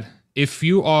is that if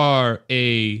you are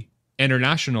a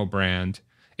international brand,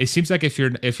 it seems like if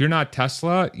you're not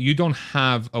Tesla, you don't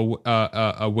have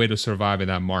a way to survive in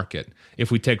that market. If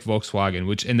we take Volkswagen,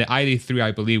 which in the ID3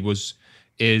 I believe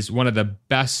is one of the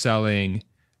best selling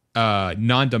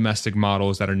non-domestic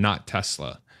models that are not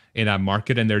Tesla in that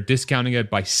market, and they're discounting it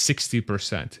by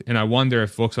 60%. And I wonder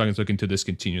if Volkswagen's looking to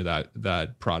discontinue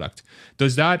that product.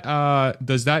 Does that I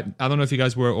don't know if you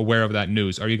guys were aware of that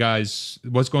news.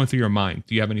 What's going through your mind?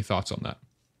 Do you have any thoughts on that?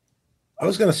 I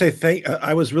was going to say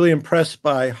I was really impressed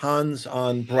by Hans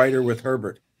on Brighter with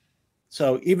Herbert.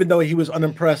 So even though he was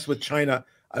unimpressed with China,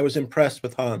 I was impressed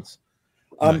with Hans.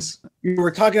 Nice. You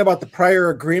were talking about the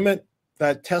prior agreement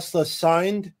that Tesla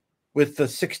signed with the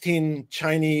 16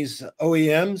 Chinese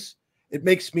OEMs. It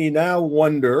makes me now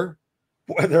wonder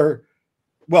whether,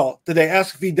 did they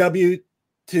ask VW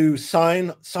to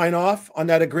sign off on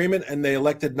that agreement and they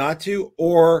elected not to,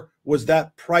 or was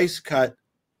that price cut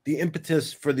the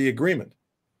impetus for the agreement?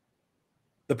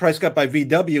 The price cut by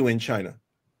VW in China.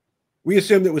 We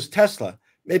assumed it was Tesla.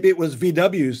 Maybe it was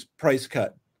VW's price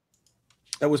cut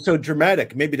that was so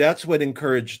dramatic. Maybe that's what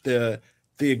encouraged the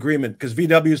agreement, because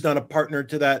VW is not a partner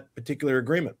to that particular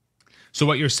agreement. So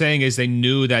what you're saying is they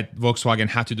knew that Volkswagen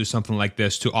had to do something like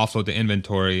this to offload the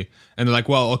inventory. And they're like,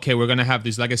 well, okay, we're going to have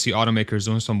these legacy automakers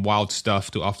doing some wild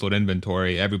stuff to offload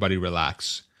inventory. Everybody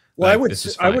relax. Well, I would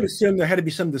assume there had to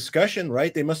be some discussion,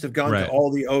 right? They must have gone to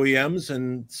all the OEMs,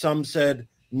 and some said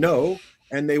no,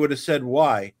 and they would have said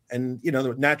why. And,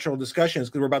 the natural discussion is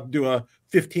because we're about to do a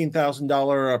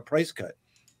 $15,000 price cut.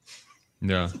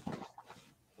 Yeah.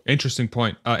 Interesting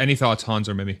point. Any thoughts, Hans,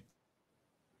 or maybe?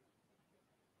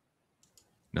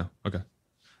 No? Okay.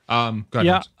 Go ahead,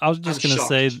 yeah, Hans. I was just going to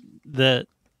say that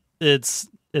it's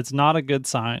not a good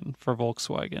sign for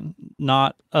Volkswagen.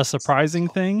 Not a surprising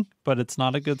thing, but it's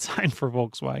not a good sign for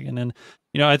Volkswagen. And,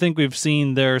 I think we've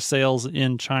seen their sales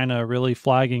in China really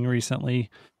flagging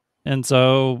recently. And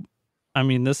so,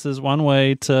 this is one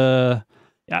way to...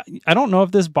 I don't know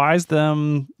if this buys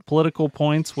them political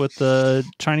points with the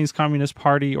Chinese Communist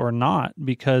Party or not,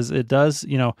 because it does,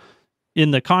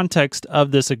 in the context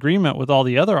of this agreement with all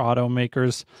the other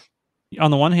automakers,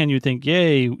 on the one hand, you think,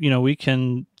 yay, we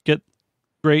can get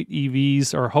great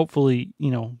EVs, or hopefully,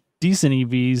 decent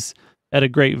EVs at a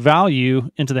great value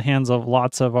into the hands of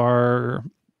lots of our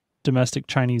domestic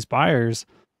Chinese buyers.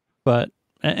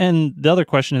 And the other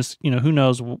question is, who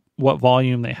knows what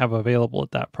volume they have available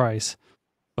at that price.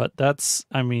 But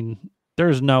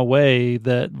there's no way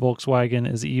that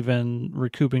Volkswagen is even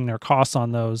recouping their costs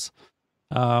on those.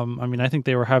 I think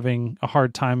they were having a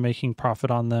hard time making profit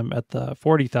on them at the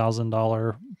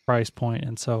 $40,000 price point,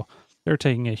 and so they're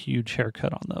taking a huge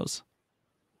haircut on those.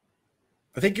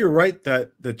 I think you're right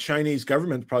that the Chinese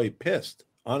government's probably pissed,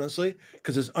 honestly,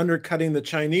 because it's undercutting the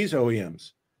Chinese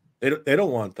OEMs. They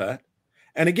don't want that.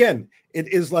 And again, it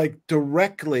is like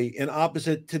directly in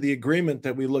opposite to the agreement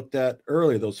that we looked at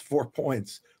earlier, those 4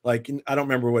 points. Like, I don't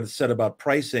remember what it said about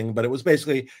pricing, but it was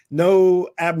basically no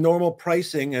abnormal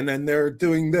pricing. And then they're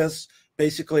doing this.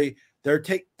 Basically, they're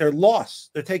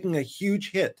lost. They're taking a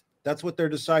huge hit. That's what they're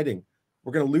deciding.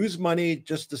 We're going to lose money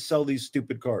just to sell these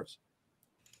stupid cars.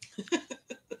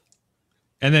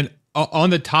 And then on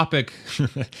the topic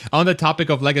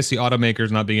of legacy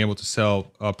automakers not being able to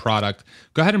sell a product,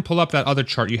 go ahead and pull up that other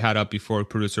chart you had up before,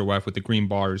 producer wife, with the green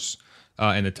bars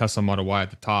and the Tesla Model Y at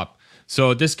the top.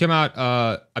 So this came out,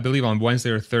 I believe, on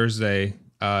Wednesday or Thursday.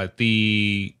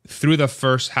 Through the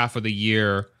first half of the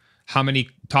year, how many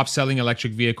top-selling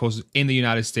electric vehicles in the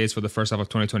United States for the first half of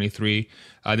 2023.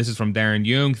 This is from Darren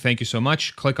Young. Thank you so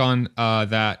much. Click on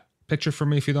that picture for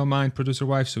me, if you don't mind, producer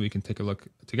wife, so we can take a look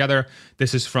together.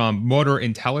 This is from Motor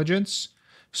Intelligence.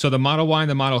 So the Model Y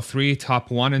and the Model 3, top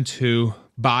 1 and 2,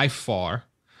 by far,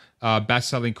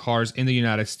 best-selling cars in the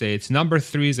United States. Number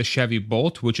 3 is a Chevy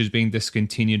Bolt, which is being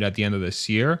discontinued at the end of this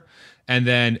year. And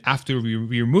then after we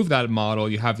remove that model,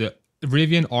 you have the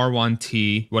Rivian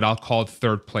R1T, what I'll call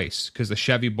third place, because the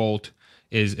Chevy Bolt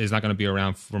is not going to be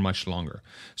around for much longer.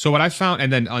 So what I found,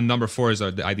 and then on number 4 is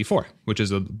the ID4, which is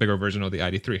a bigger version of the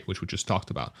ID3, which we just talked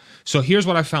about. So here's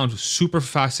what I found super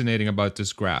fascinating about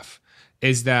this graph,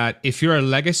 is that if you're a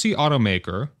legacy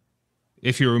automaker,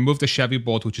 if you remove the Chevy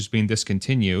Bolt, which is being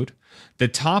discontinued, the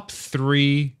top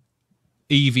 3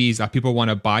 EVs that people want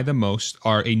to buy the most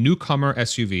are a newcomer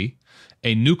SUV,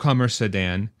 a newcomer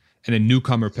sedan, and a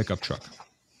newcomer pickup truck.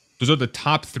 Those are the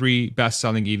top 3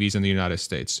 best-selling EVs in the United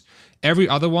States. Every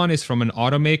other one is from an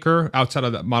automaker outside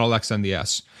of the Model X and the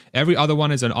S. Every other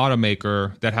one is an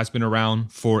automaker that has been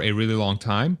around for a really long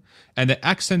time. And the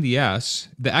X and the S,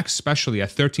 the X especially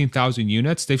at 13,000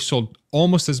 units, they've sold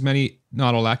almost as many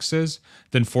Model X's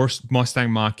than 4 Mustang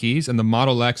Mach-E's, and the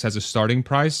Model X has a starting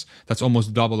price that's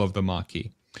almost double of the Mach-E.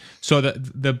 So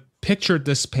the picture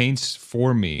this paints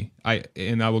for me,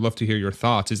 and I would love to hear your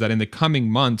thoughts, is that in the coming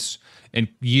months and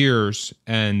years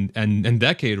and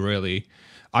decade, really,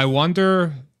 I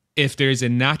wonder if there's a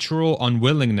natural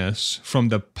unwillingness from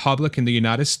the public in the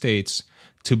United States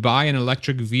to buy an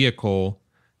electric vehicle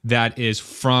that is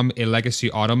from a legacy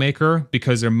automaker,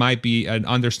 because there might be an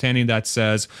understanding that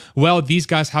says, well, these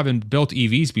guys haven't built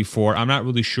EVs before. I'm not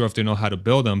really sure if they know how to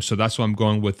build them, so that's why I'm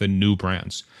going with the new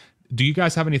brands. Do you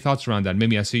guys have any thoughts around that?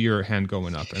 Maybe I see your hand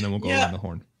going up, and then we'll go around the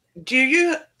horn. Do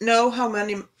you know how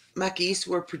many Mach-E's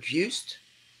were produced?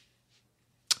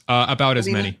 About as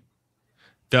many.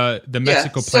 The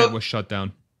Mexico plant was shut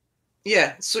down.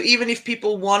 Yeah, so even if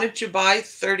people wanted to buy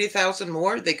 30,000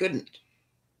 more, they couldn't.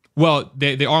 Well,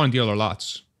 they are on dealer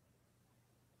lots.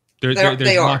 There's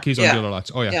Mach-E's on dealer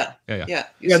lots. Oh yeah.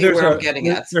 You see where I'm getting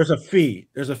at. There's a fee.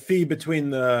 There's a fee between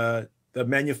the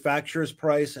manufacturer's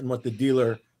price and what the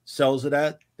dealer sells it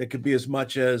at. That could be as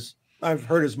much as, I've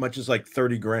heard, as much as like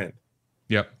 30 grand.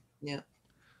 Yep.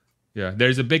 Yeah.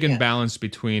 There's a big imbalance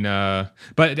between.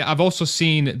 But I've also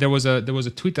seen there was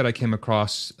a tweet that I came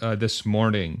across this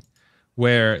morning,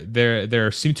 where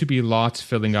there seem to be lots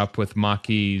filling up with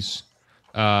Mach-E's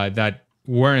that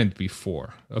weren't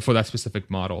before for that specific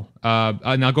model.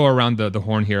 And I'll go around the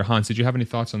horn here. Hans, did you have any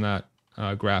thoughts on that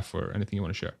graph or anything you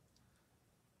want to share?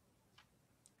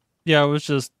 Yeah, I was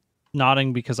just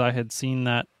nodding because I had seen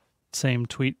that same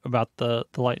tweet about the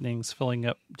Lightnings filling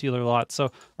up dealer lots.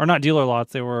 So, or not dealer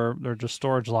lots, they're just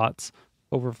storage lots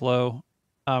overflow.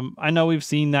 I know we've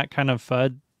seen that kind of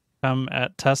FUD come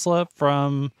at Tesla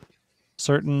from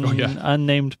certain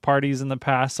unnamed parties in the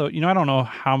past. So, I don't know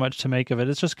how much to make of it.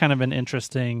 It's just kind of an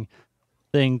interesting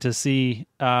thing to see.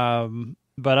 But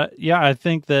I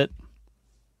think that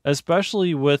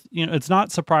especially with, it's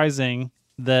not surprising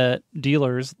that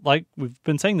dealers, like we've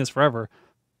been saying this forever,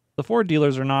 the Ford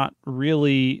dealers are not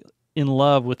really in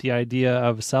love with the idea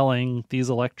of selling these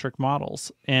electric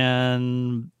models.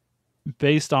 And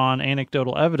based on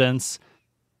anecdotal evidence,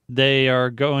 they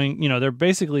are going, they're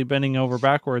basically bending over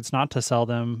backwards not to sell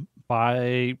them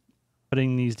by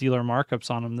putting these dealer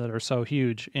markups on them that are so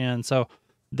huge. And so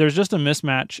there's just a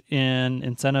mismatch in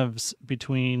incentives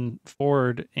between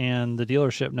Ford and the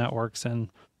dealership networks.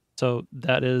 And so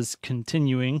that is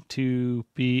continuing to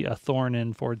be a thorn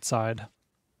in Ford's side.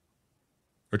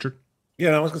 Richard? Yeah,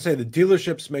 I was going to say the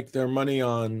dealerships make their money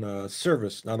on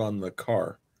service, not on the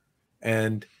car.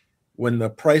 And when the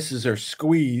prices are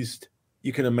squeezed,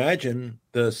 you can imagine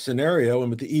the scenario. And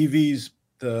with the EVs,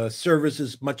 the service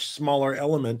is much smaller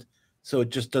element, so it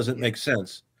just doesn't make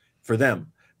sense for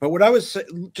them. But what I was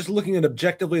just looking at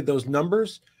objectively those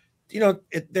numbers, the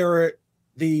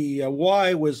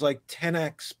Y was like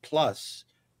 10x plus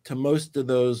to most of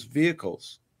those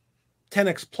vehicles,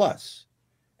 10x plus.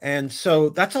 And so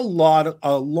that's a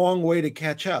long way to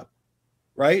catch up,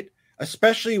 right?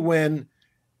 Especially when,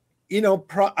 I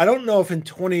don't know if in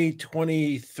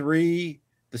 2023,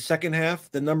 the second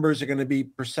half, the numbers are going to be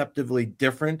perceptively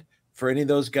different for any of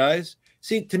those guys.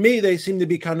 See, to me, they seem to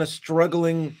be kind of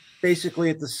struggling basically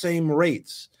at the same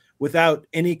rates without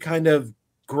any kind of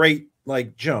great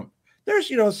jump.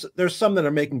 There's some that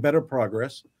are making better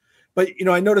progress. But,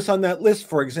 I noticed on that list,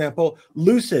 for example,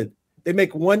 Lucid, they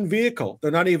make one vehicle. They're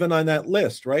not even on that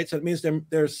list, right? So it means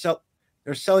they're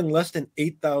selling less than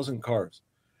 8,000 cars.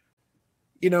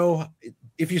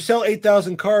 If if you sell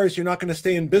 8,000 cars, you're not going to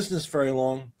stay in business very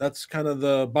long. That's kind of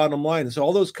the bottom line. So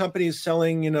all those companies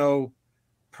selling,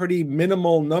 pretty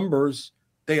minimal numbers,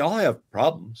 they all have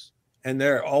problems, and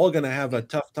they're all going to have a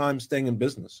tough time staying in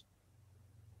business.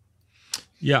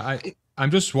 Yeah,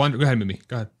 I'm just wondering. Go ahead, Mimi.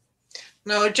 Go ahead.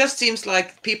 No, it just seems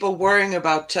like people worrying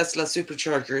about Tesla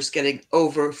superchargers getting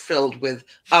overfilled with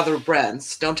other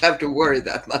brands don't have to worry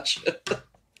that much.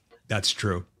 That's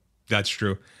true. That's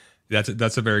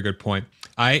a very good point.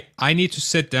 I need to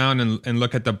sit down and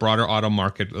look at the broader auto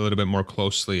market a little bit more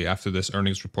closely after this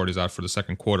earnings report is out for the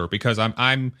second quarter, because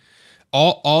I'm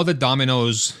all the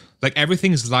dominoes, like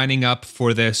everything's lining up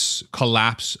for this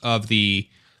collapse of the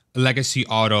legacy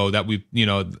auto that we've,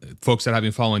 folks that have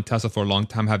been following Tesla for a long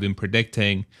time have been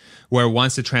predicting, where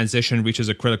once the transition reaches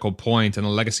a critical point and the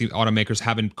legacy automakers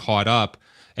haven't caught up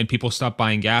and people stop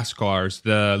buying gas cars,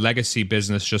 the legacy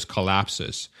business just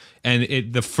collapses.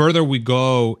 And the further we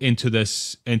go into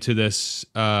this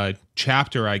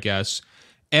chapter, I guess,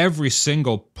 every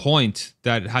single point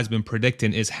that has been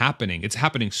predicted is happening. It's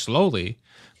happening slowly,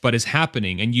 but it's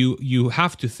happening. And you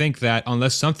have to think that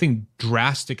unless something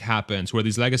drastic happens where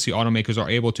these legacy automakers are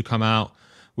able to come out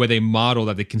with a model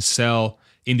that they can sell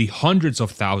in the hundreds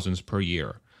of thousands per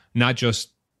year, not just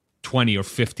 20 or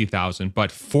 50,000,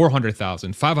 but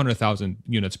 400,000, 500,000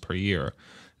 units per year,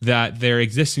 that their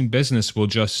existing business will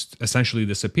just essentially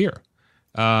disappear.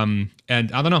 And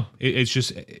I don't know. It's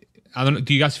just, I don't know.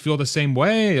 Do you guys feel the same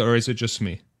way, or is it just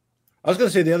me? I was going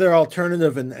to say the other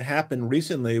alternative, and it happened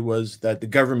recently, was that the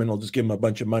government will just give them a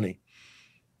bunch of money,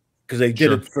 because they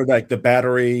did it for like the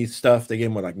battery stuff. They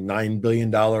gave them like $9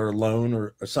 billion loan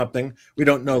or something. We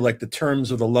don't know like the terms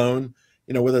of the loan,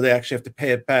 whether they actually have to pay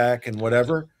it back and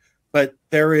whatever. But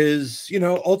there is,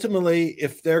 ultimately,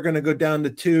 if they're going to go down the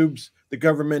tubes, the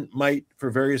government might, for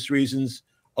various reasons,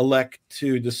 elect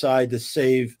to decide to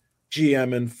save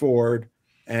GM and Ford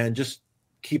and just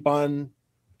keep on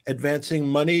advancing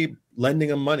money, lending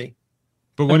them money.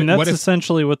 But that's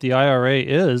essentially what the IRA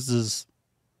is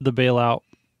the bailout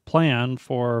plan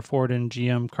for Ford and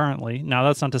GM currently. Now,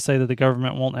 that's not to say that the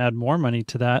government won't add more money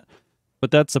to that,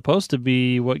 but that's supposed to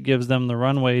be what gives them the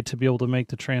runway to be able to make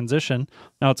the transition.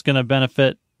 Now, it's going to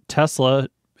benefit Tesla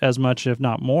as much, if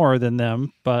not more, than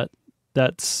them, but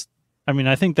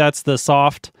I think that's the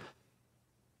soft,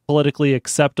 politically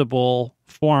acceptable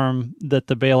form that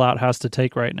the bailout has to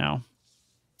take right now.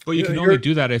 Well, you can only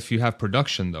do that if you have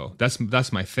production, though.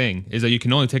 That's my thing, is that you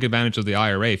can only take advantage of the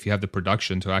IRA if you have the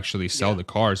production to actually sell the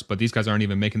cars, but these guys aren't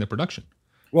even making the production.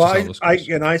 Well,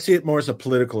 I see it more as a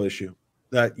political issue,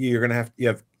 that you're going to you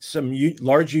have some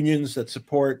large unions that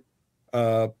support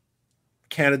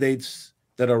candidates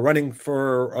that are running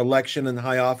for election in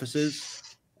high offices,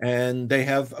 and they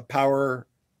have a power.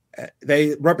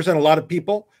 They represent a lot of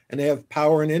people, and they have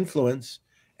power and influence,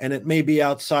 and it may be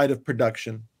outside of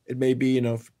production. It may be,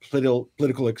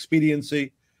 political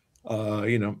expediency,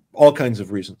 all kinds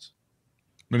of reasons.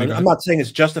 I'm not saying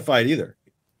it's justified either.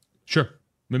 Sure.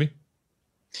 Maybe.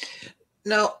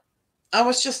 No, I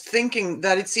was just thinking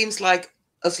that it seems like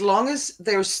as long as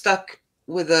they're stuck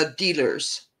with the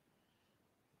dealers,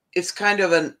 it's kind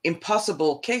of an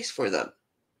impossible case for them.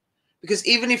 Because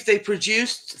even if they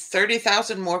produced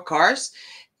 30,000 more cars,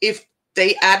 if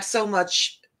they add so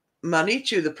much money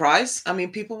to the price,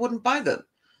 people wouldn't buy them.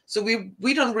 So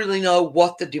we don't really know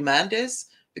what the demand is,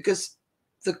 because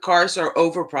the cars are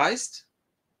overpriced.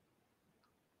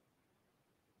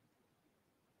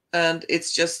 And it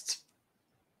seems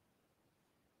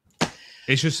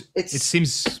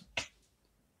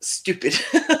stupid.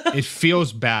 It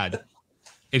feels bad.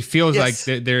 It feels like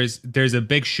there's a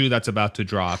big shoe that's about to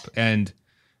drop, and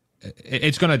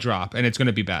it's going to drop, and it's going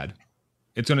to be bad.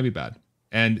 It's going to be bad.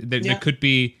 And there could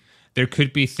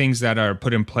be things that are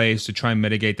put in place to try and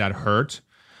mitigate that hurt.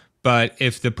 But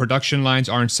if the production lines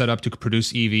aren't set up to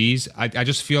produce EVs, I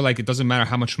just feel like it doesn't matter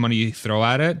how much money you throw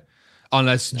at it,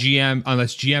 unless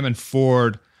GM and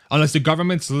Ford, unless the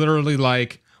government's literally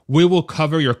like, we will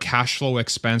cover your cash flow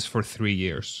expense for 3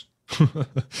 years.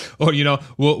 Or,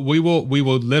 we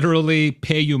will literally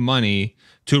pay you money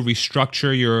to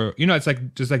restructure your, it's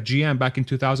like just like GM back in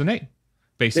 2008.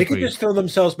 Basically. They could just throw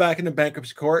themselves back into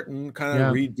bankruptcy court and kind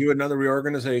of do another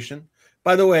reorganization.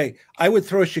 By the way, I would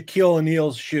throw Shaquille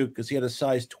O'Neal's shoe because he had a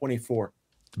size 24.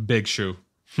 Big shoe.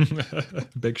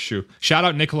 Big shoe. Shout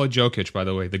out Nikola Jokic, by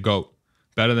the way, the GOAT.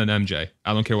 Better than MJ.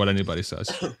 I don't care what anybody says.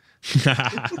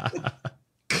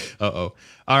 Uh-oh.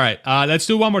 All right. Let's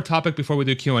do one more topic before we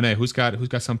do Q&A. Who's got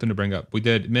something to bring up? We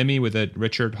did Mimi, we did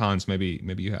Richard, Hans. Maybe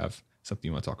you have something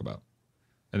you want to talk about.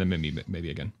 And then Mimi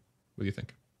maybe again. What do you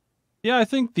think? Yeah, I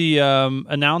think the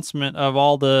announcement of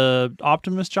all the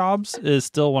Optimus jobs is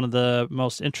still one of the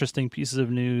most interesting pieces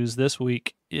of news this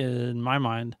week in my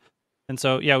mind. And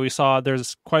so, yeah, we saw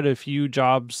there's quite a few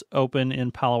jobs open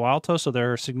in Palo Alto, so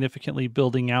they're significantly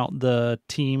building out the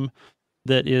team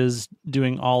that is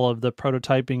doing all of the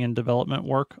prototyping and development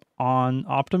work on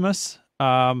Optimus.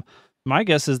 My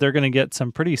guess is they're going to get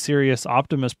some pretty serious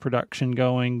Optimus production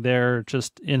going there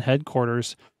just in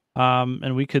headquarters.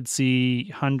 And we could see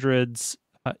hundreds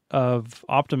of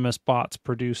Optimus bots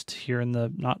produced here in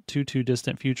the not too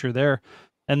distant future there.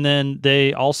 And then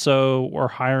they also are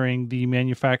hiring the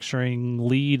manufacturing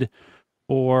lead,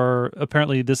 or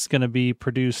apparently this is going to be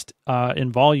produced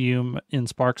in volume in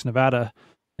Sparks, Nevada.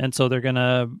 And so they're going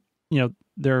to,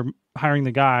 they're hiring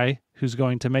the guy who's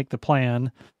going to make the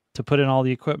plan to put in all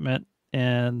the equipment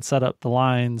and set up the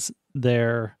lines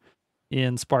there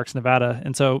in Sparks, Nevada.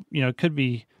 And so, it could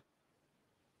be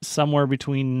somewhere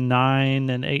between 9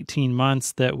 and 18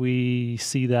 months that we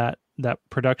see that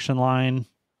production line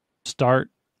start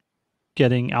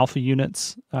getting alpha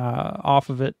units off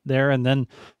of it there. And then,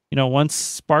 once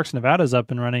Sparks, Nevada is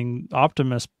up and running,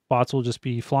 Optimus bots will just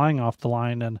be flying off the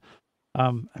line. And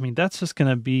that's just going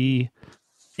to be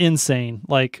insane.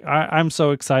 Like, I'm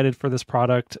so excited for this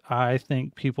product. I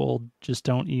think people just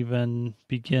don't even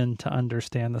begin to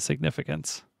understand the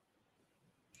significance.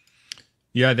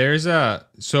 Yeah,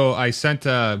 so I sent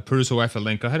Producer Wife a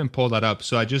link. Go ahead and pull that up.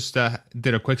 So I just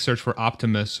did a quick search for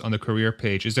Optimus on the career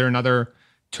page. Is there another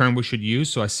term we should use?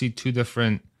 So I see two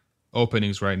different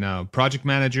openings right now: project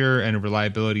manager and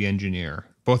reliability engineer,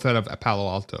 both out of Palo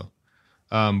Alto.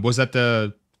 Was that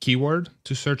the keyword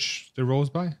to search the roles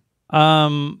by?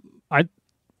 I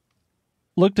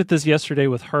looked at this yesterday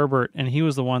with Herbert, and he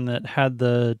was the one that had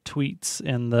the tweets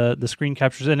and the screen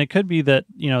captures. And it could be that,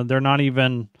 they're not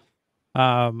even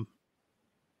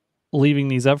leaving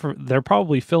these up. They're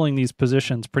probably filling these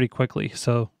positions pretty quickly,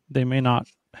 so they may not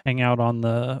hang out on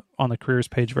the careers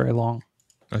page very long.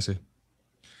 I see.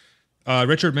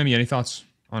 Richard, maybe any thoughts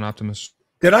on Optimus?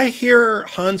 Did I hear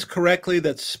Hans correctly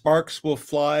that Sparks will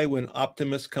fly when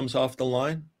Optimus comes off the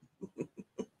line?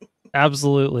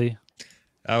 Absolutely.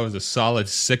 That was a solid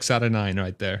 6 out of 9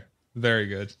 right there. Very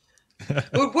good.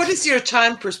 What is your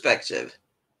time perspective?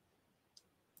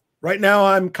 Right now,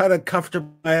 I'm kind of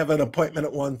comfortable. I have an appointment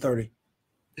at 1:30.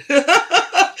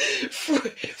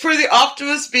 for the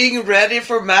Optimus being ready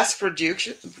for mass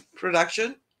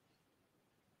production?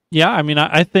 Yeah,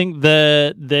 I think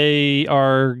that they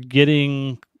are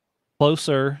getting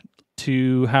closer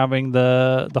to having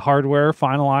the hardware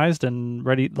finalized and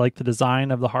ready. Like, the design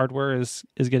of the hardware is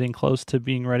getting close to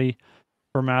being ready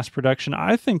for mass production.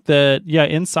 I think that,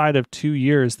 inside of 2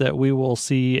 years that we will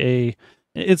see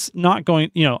it's not going,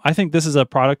 I think this is a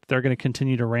product they're going to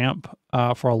continue to ramp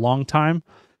for a long time.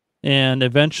 And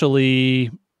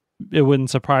eventually, it wouldn't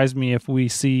surprise me if we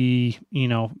see,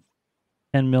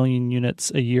 10 million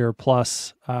units a year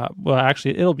plus. Well,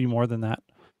 actually, it'll be more than that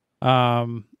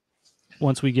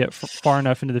once we get far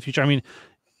enough into the future.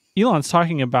 Elon's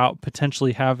talking about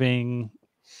potentially having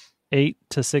 8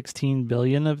 to 16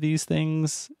 billion of these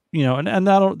things, and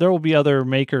there will be other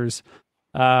makers.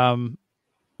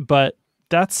 But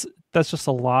that's just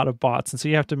a lot of bots. And so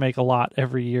you have to make a lot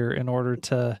every year in order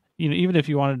to, even if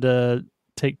you wanted to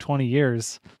take 20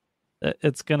 years,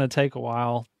 it's going to take a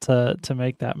while to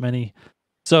make that many.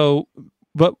 So,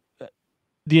 but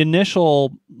the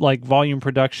initial volume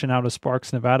production out of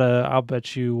Sparks, Nevada, I'll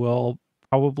bet you will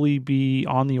probably be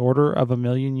on the order of 1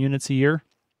 million units a year.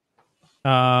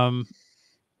 And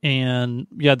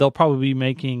they'll probably be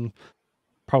making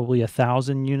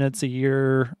 1,000 units a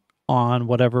year on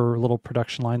whatever little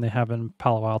production line they have in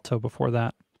Palo Alto before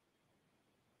that.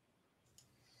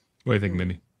 What do you think,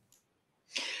 Mimi?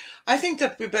 I think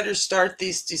that we better start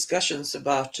these discussions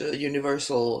about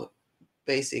universal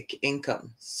basic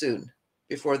income soon,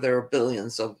 before there are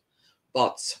billions of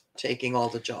bots taking all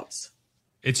the jobs.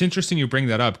 It's interesting you bring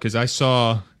that up, because I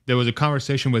saw there was a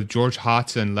conversation with George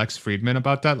Hotz and Lex Friedman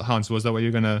about that. Hans, was that what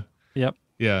you're going to... Yep.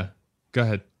 Yeah. Go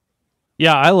ahead.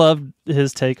 Yeah, I love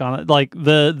his take on it. Like,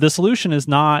 the solution is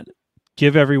not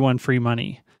give everyone free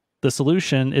money. The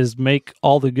solution is make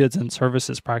all the goods and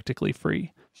services practically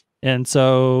free. And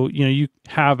so, you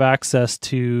have access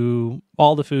to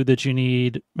all the food that you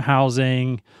need,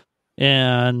 housing,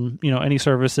 and, any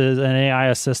services, an AI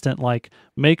assistant. Like,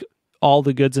 make all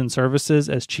the goods and services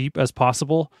as cheap as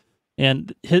possible.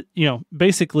 And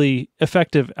basically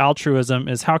effective altruism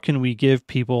is, how can we give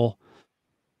people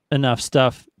enough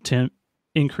stuff to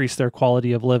increase their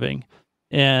quality of living?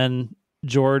 And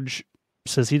George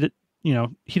says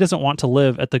he doesn't want to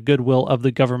live at the goodwill of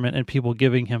the government and people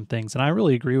giving him things. And I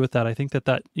really agree with that. I think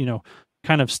that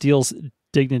kind of steals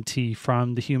dignity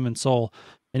from the human soul.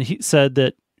 And he said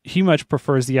that he much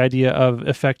prefers the idea of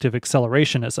effective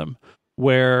accelerationism,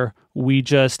 where we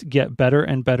just get better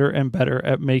and better and better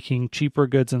at making cheaper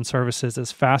goods and services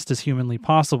as fast as humanly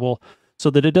possible, so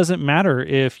that it doesn't matter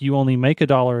if you only make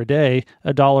 $1 a day.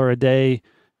 $1 a day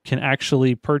can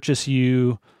actually purchase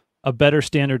you a better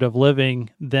standard of living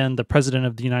than the president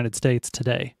of the United States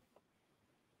today.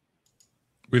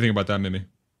 What do you think about that, Mimi?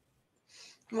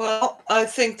 Well, I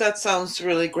think that sounds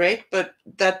really great, but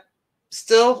that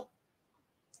still,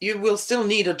 you will still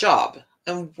need a job.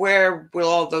 And where will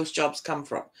all those jobs come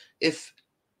from if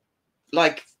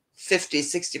like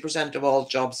 50-60% of all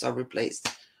jobs are replaced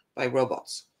by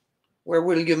robots? Where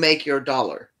will you make your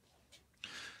dollar?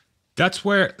 That's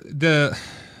where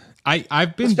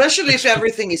I've been, especially if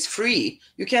everything is free.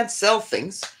 You can't sell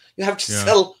things. You have to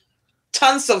sell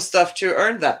tons of stuff to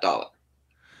earn that dollar.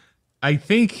 I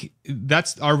think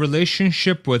that's our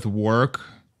relationship with work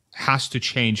has to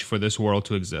change for this world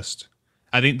to exist.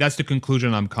 I think that's the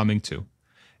conclusion I'm coming to,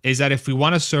 is that if we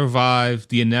want to survive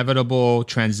the inevitable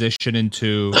transition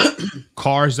into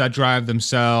cars that drive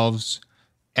themselves,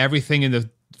 everything in the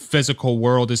physical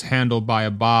world is handled by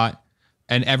a bot,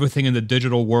 and everything in the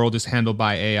digital world is handled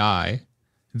by AI,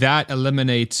 that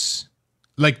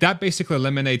basically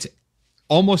eliminates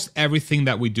almost everything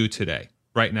that we do today,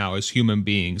 right now, as human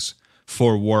beings,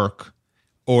 for work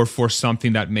or for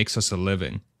something that makes us a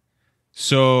living.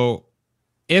 So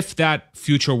if that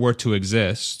future were to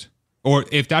exist, or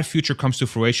if that future comes to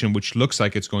fruition, which looks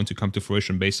like it's going to come to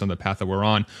fruition based on the path that we're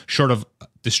on, short of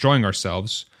destroying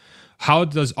ourselves, how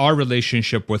does our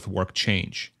relationship with work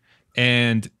change?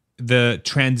 And the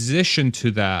transition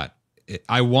to that,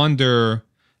 I wonder,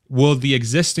 will the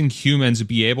existing humans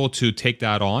be able to take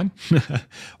that on?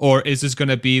 Or is this going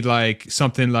to be like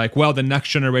something like, well, the next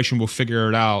generation will figure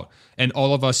it out, and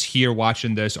all of us here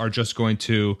watching this are just going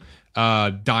to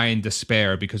die in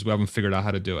despair because we haven't figured out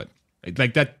how to do it?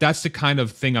 Like that's the kind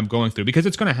of thing I'm going through, because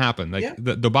it's going to happen. Like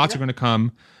the bots are going to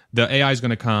come, the AI is going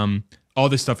to come, all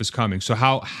this stuff is coming. So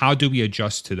how do we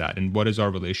adjust to that, and what is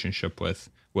our relationship with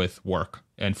work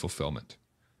and fulfillment?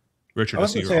 Richard, I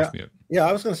see you're off mute. Yeah,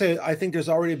 I was going to say, I think there's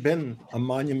already been a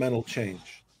monumental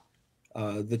change.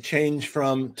 The change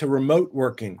to remote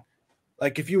working.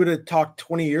 Like if you would have talked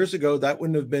 20 years ago, that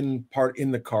wouldn't have been part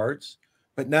in the cards,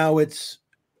 but now it's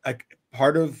a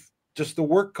part of just the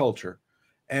work culture.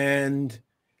 And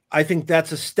I think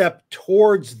that's a step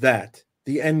towards that,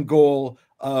 the end goal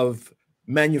of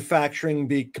manufacturing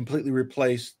be completely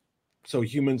replaced so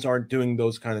humans aren't doing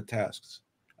those kind of tasks.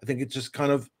 I think it's just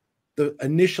kind of the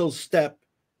initial step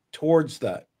towards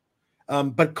that.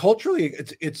 But culturally,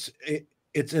 it's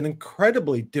an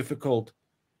incredibly difficult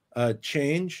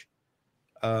change.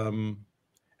 And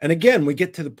again, we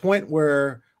get to the point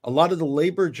where a lot of the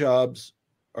labor jobs,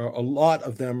 or a lot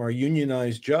of them, are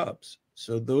unionized jobs.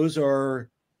 So those are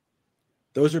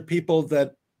people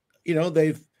that,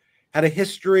 they've had a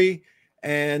history,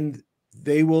 and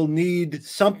they will need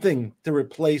something to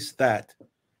replace that.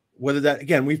 Whether that,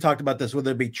 again, we've talked about this,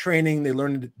 whether it be training, they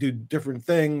learn to do different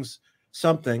things,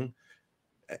 something.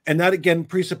 And that, again,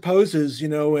 presupposes,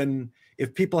 and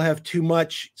if people have too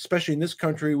much, especially in this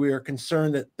country, we are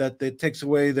concerned that it takes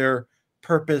away their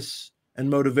purpose and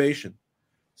motivation.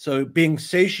 So being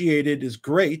satiated is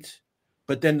great,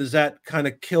 but then does that kind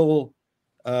of kill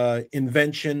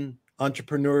invention,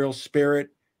 entrepreneurial spirit,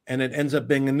 and it ends up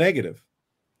being a negative?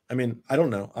 I mean, I don't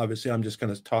know. Obviously, I'm just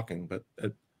kind of talking, but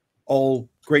all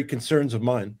great concerns of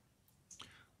mine.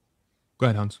 Go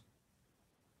ahead, Hans.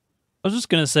 I was just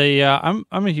going to say, I'm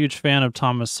a huge fan of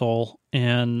Thomas Sowell,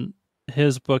 and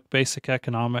his book, Basic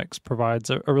Economics, provides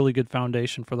a really good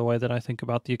foundation for the way that I think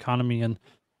about the economy. And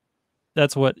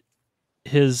that's what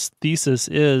his thesis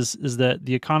is that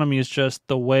the economy is just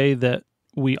the way that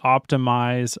we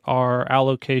optimize our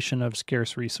allocation of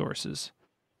scarce resources.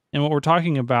 And what we're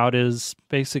talking about is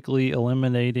basically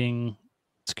eliminating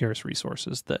scarce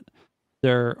resources, that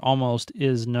there almost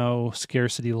is no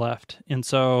scarcity left. And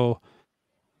so,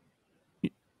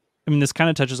 I mean, this kind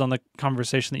of touches on the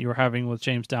conversation that you were having with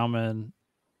James Dowman,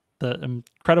 the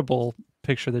incredible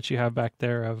picture that you have back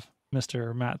there of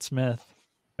Mr. Matt Smith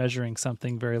measuring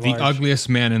something very large. The ugliest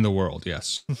man in the world,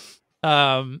 yes.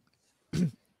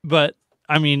 But,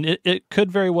 I mean, it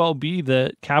could very well be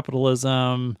that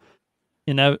capitalism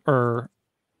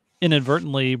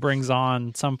inadvertently brings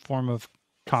on some form of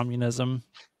communism.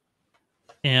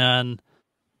 And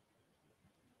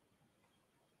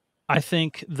I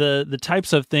think the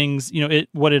types of things,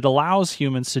 what it allows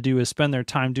humans to do is spend their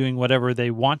time doing whatever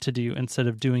they want to do instead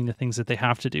of doing the things that they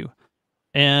have to do.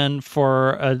 And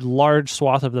for a large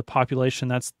swath of the population,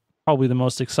 that's probably the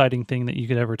most exciting thing that you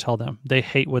could ever tell them. They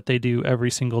hate what they do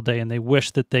every single day, and they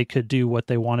wish that they could do what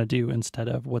they want to do instead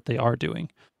of what they are doing.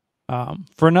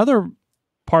 For another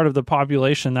part of the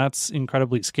population, that's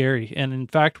incredibly scary. And in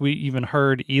fact, we even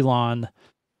heard Elon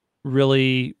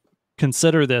really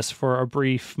consider this for a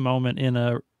brief moment in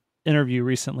a interview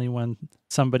recently when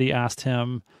somebody asked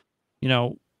him,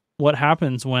 what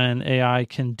happens when AI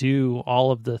can do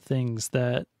all of the things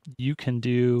that you can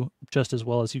do just as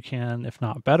well as you can, if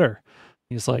not better?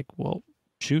 He's like, well,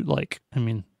 shoot,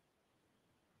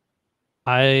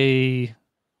 I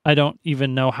don't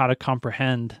even know how to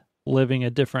comprehend living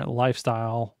a different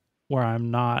lifestyle where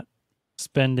I'm not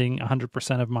spending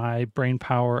 100% of my brain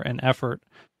power and effort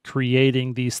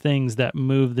creating these things that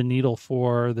move the needle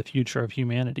for the future of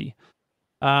humanity.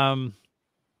 Honestly,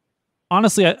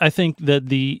 I think that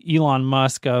the Elon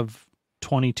Musk of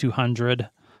 2200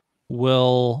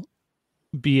 will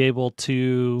be able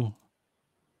to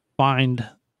find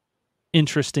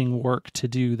interesting work to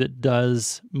do that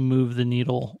does move the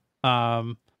needle, that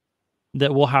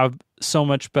will have so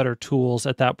much better tools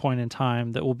at that point in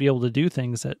time that will be able to do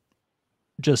things that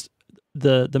just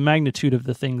the magnitude of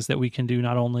the things that we can do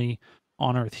not only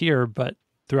on Earth here, but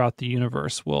throughout the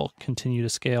universe will continue to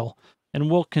scale,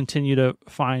 and we'll continue to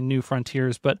find new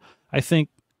frontiers. But I think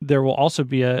there will also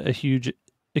be a huge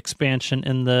expansion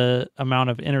in the amount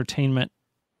of entertainment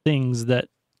things that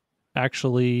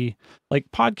actually, like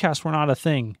podcasts were not a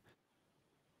thing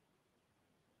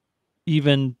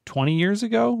even 20 years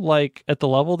ago, like at the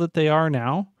level that they are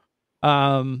now.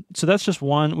 So that's just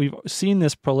one. We've seen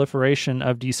this proliferation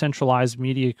of decentralized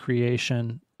media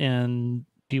creation, and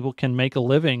people can make a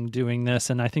living doing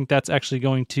this. And I think that's actually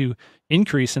going to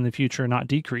increase in the future, not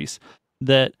decrease.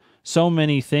 That so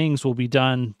many things will be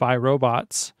done by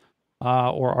robots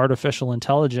or artificial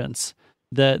intelligence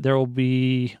that there will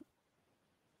be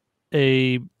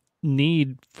a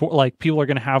need for, like, people are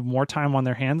going to have more time on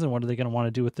their hands, and what are they going to want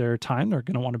to do with their time? They're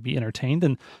going to want to be entertained,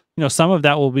 and some of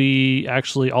that will be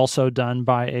actually also done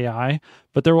by AI,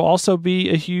 but there will also be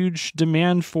a huge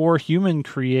demand for human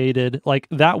created, like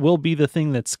that will be the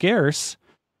thing that's scarce,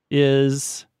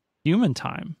 is human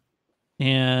time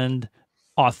and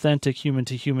authentic human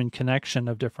to human connection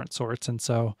of different sorts. And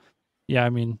so yeah,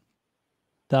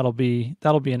 that'll be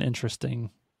an interesting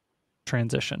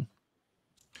transition.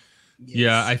 Yes.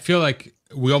 Yeah, I feel like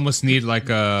we almost need like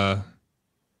a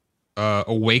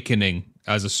awakening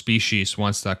as a species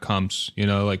once that comes.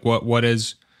 Like what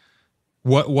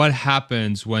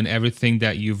happens when everything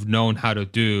that you've known how to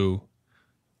do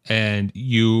and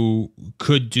you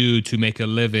could do to make a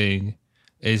living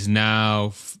is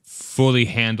now fully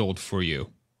handled for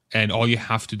you, and all you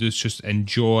have to do is just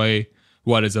enjoy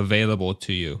what is available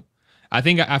to you. I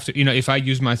think after, if I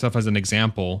use myself as an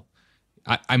example,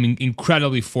 I'm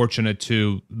incredibly fortunate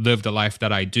to live the life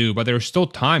that I do, but there are still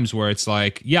times where it's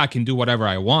like, yeah, I can do whatever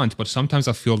I want, but sometimes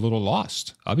I feel a little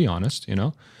lost. I'll be honest,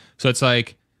 So it's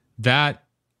like that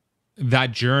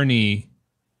journey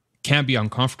can be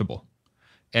uncomfortable,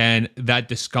 and that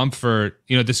discomfort,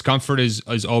 discomfort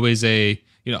is always I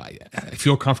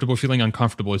feel comfortable feeling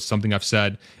uncomfortable is something I've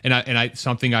said, and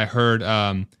something I heard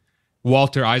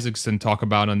Walter Isaacson talk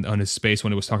about on his space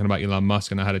when he was talking about Elon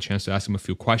Musk, and I had a chance to ask him a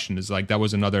few questions. Is like, that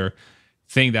was another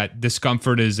thing, that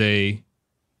discomfort is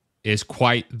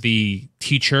quite the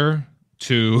teacher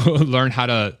to learn how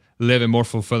to live a more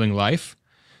fulfilling life.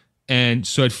 And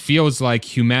so it feels like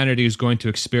humanity is going to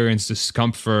experience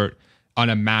discomfort on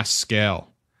a mass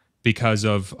scale because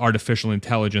of artificial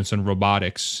intelligence and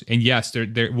robotics. And yes,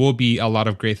 there will be a lot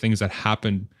of great things that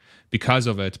happen because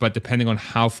of it, but depending on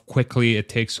how quickly it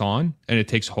takes on and it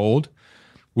takes hold,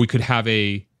 we could have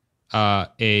a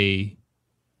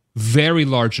very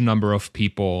large number of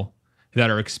people that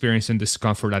are experiencing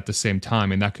discomfort at the same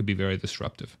time, and that could be very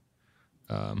disruptive.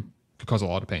 Could cause a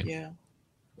lot of pain. Yeah.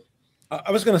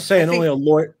 I was going to say, only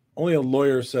a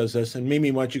lawyer says this, and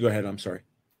Mimi, why don't you go ahead? I'm sorry.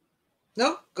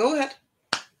 No, go ahead.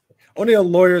 Only a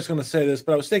lawyer is going to say this,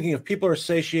 but I was thinking, if people are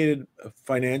satiated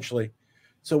financially,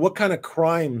 so what kind of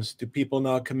crimes do people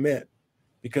now commit?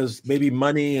 Because maybe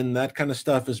money and that kind of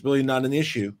stuff is really not an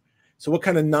issue. So what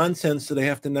kind of nonsense do they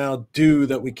have to now do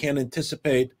that we can't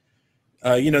anticipate?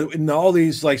 In all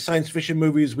these like science fiction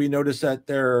movies, we notice that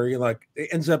it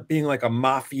ends up being like a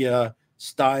mafia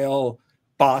style.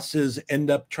 Bosses end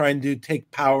up trying to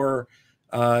take power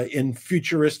in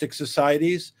futuristic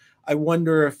societies. I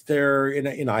wonder if they're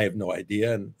I have no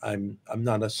idea, and I'm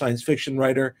not a science fiction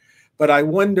writer, but I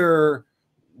wonder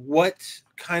what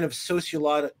kind of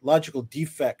sociological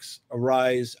defects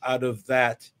arise out of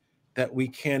that we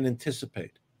can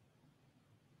anticipate?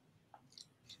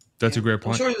 That's a great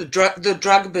point. I'm sure the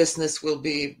drug business will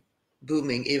be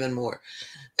booming even more.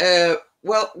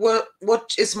 Well,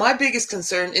 what is my biggest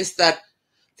concern is that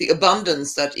the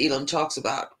abundance that Elon talks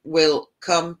about will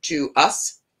come to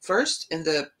us first in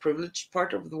the privileged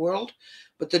part of the world,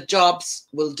 but the jobs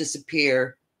will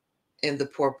disappear in the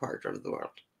poor part of the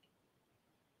world.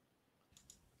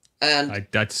 And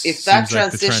if that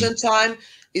transition time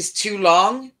is too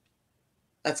long,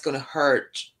 that's going to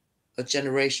hurt a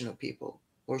generation of people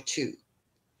or two.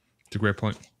 It's a great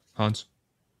point. Hans?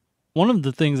 One of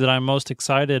the things that I'm most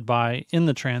excited by in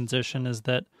the transition is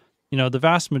that, you know, the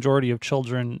vast majority of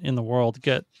children in the world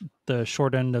get the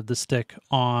short end of the stick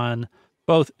on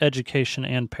both education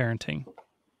and parenting.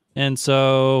 And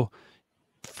so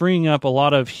freeing up a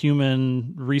lot of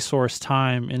human resource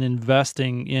time and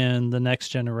investing in the next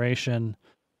generation,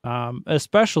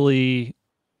 especially,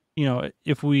 you know,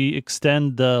 if we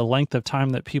extend the length of time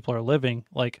that people are living,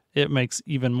 like, it makes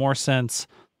even more sense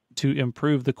to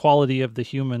improve the quality of the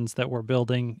humans that we're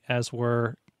building as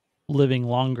we're living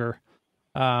longer.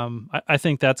 I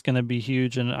think that's going to be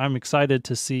huge, and I'm excited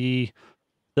to see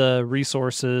the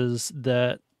resources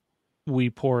that we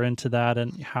pour into that,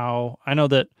 and how I know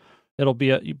that it'll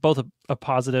be both a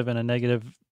positive and a negative,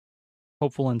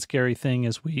 hopeful and scary thing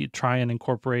as we try and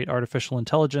incorporate artificial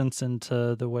intelligence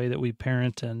into the way that we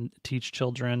parent and teach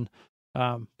children.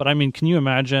 But I mean, can you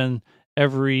imagine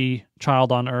every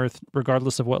child on Earth,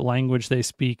 regardless of what language they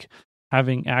speak,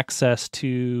 having access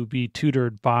to be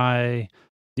tutored by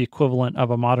the equivalent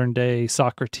of a modern day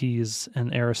Socrates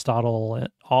and Aristotle,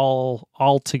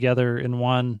 all together in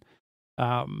one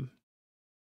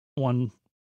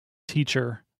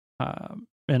teacher,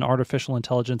 an artificial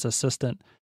intelligence assistant,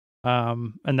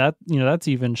 and that, you know, that's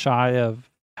even shy of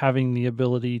having the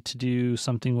ability to do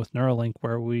something with Neuralink,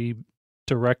 where we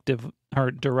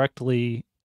directly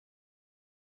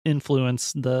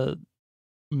influence the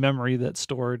memory that's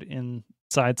stored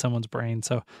inside someone's brain.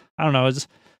 So I don't know.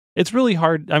 It's really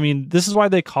hard. I mean, this is why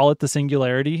they call it the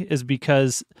singularity, is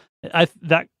because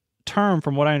that term,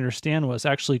 from what I understand, was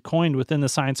actually coined within the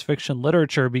science fiction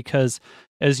literature, because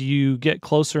as you get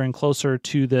closer and closer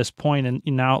to this point, and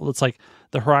now it's like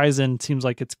the horizon seems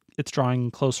like it's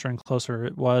drawing closer and closer.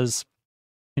 It was,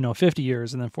 you know, 50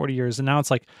 years and then 40 years. And now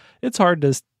it's like, it's hard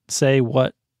to say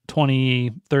what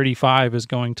 2035 is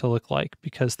going to look like,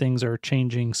 because things are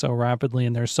changing so rapidly,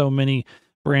 and there's so many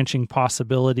branching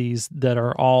possibilities that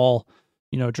are all,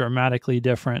 you know, dramatically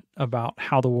different about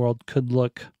how the world could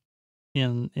look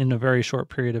in a very short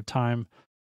period of time.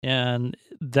 And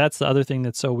that's the other thing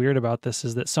that's so weird about this,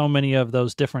 is that so many of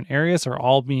those different areas are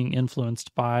all being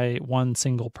influenced by one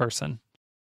single person.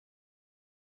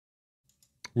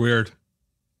 Weird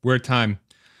time.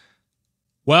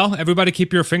 Well, everybody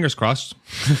keep your fingers crossed.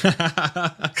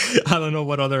 I don't know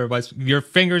what other advice. Your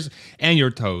fingers and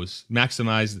your toes.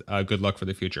 Maximize good luck for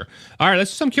the future. All right, let's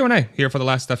do some Q&A here for the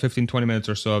last 15, 20 minutes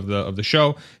or so of the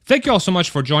show. Thank you all so much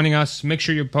for joining us. Make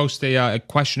sure you post a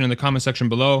question in the comment section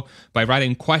below by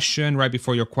writing question right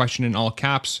before your question in all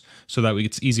caps, so that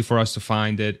it's easy for us to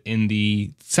find it in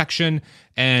the section.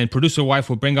 And producer wife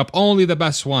will bring up only the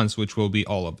best ones, which will be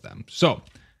all of them. So,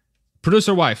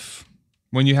 producer wife,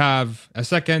 when you have a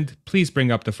second, please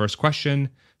bring up the first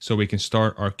question so we can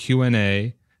start our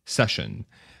Q&A session.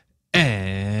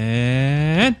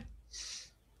 And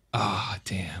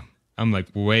damn, I'm like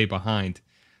way behind.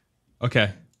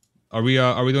 Okay, are we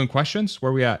doing questions?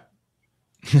 Where are we at?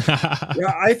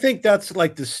 Yeah, I think that's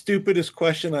like the stupidest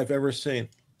question I've ever seen.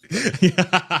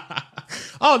 Yeah.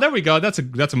 Oh, there we go. That's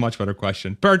a much better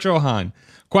question. Per Johan,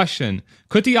 question: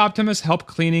 could the Optimus help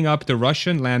cleaning up the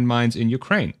Russian landmines in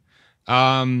Ukraine?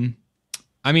 I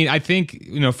mean, I think,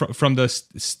 you know, from the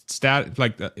stat,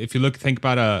 like if you think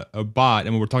about a bot,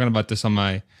 and we were talking about this on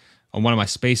one of my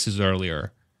spaces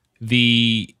earlier,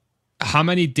 how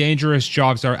many dangerous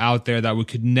jobs are out there that we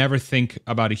could never think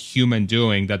about a human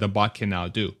doing that the bot can now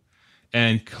do,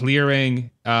 and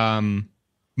clearing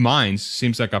mines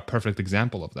seems like a perfect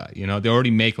example of that. You know, they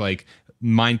already make like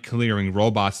mine clearing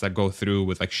robots that go through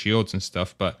with like shields and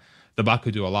stuff, but the bot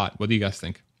could do a lot. What do you guys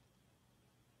think?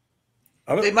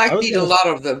 They might need a lot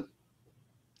of them.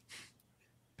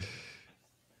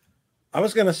 I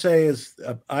was going to say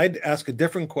I'd ask a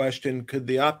different question. Could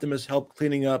the Optimus help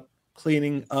cleaning up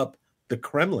the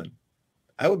Kremlin?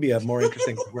 That would be a more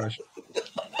interesting question.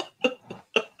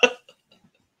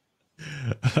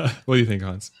 What do you think,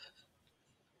 Hans?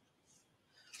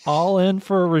 All in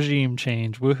for a regime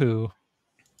change. Woohoo.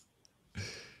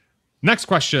 Next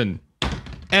question.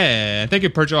 And thank you,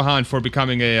 Perjohan, for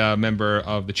becoming a member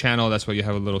of the channel. That's why you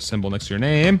have a little symbol next to your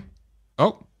name.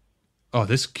 Oh,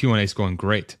 this Q&A is going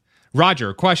great.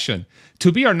 Roger, question.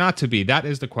 To be or not to be? That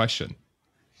is the question.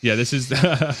 Yeah, this is...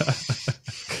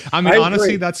 I mean,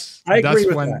 honestly, I agree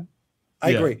with that.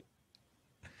 I agree.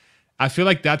 I feel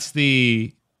like that's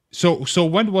the... So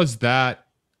when was that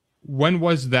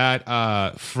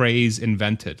phrase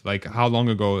invented? Like, how long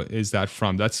ago is that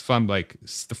from? That's from like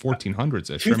the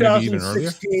 1400s-ish, or maybe even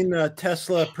earlier. 2016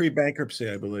 Tesla pre-bankruptcy,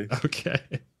 I believe. Okay.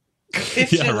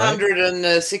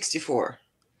 1564.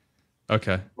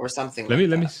 Okay. Or something. Let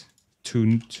me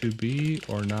to be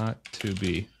or not to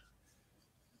be.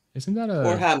 Isn't that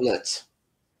or Hamlet?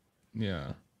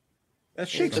 Yeah.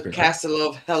 That's Shakespeare. The Castle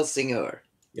of Helsingør.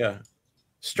 Yeah.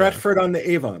 Stratford on the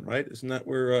Avon, right? Isn't that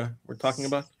where we're talking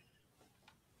about?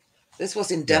 This was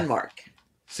in Denmark.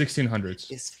 1600s.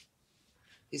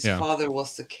 His father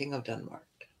was the king of Denmark.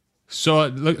 So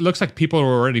it looks like people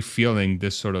were already feeling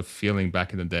this sort of feeling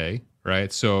back in the day,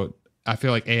 right? So I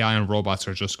feel like AI and robots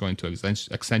are just going to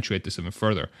accentuate this even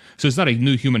further. So it's not a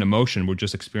new human emotion. We're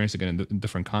just experiencing it in a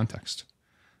different context,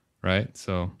 right?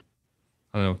 So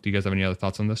I don't know. Do you guys have any other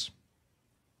thoughts on this?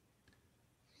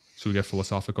 So we get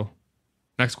philosophical.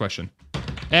 Next question.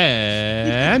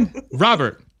 And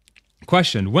Robert,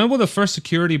 question. When will the first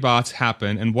security bots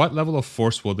happen and what level of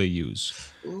force will they use?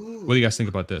 Ooh. What do you guys think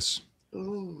about this?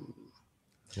 Ooh.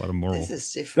 A lot of moral. This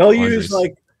is different. They'll use,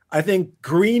 like, I think,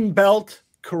 green belt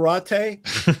karate,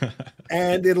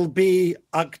 and it'll be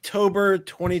October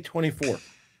 2024.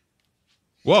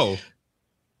 Whoa.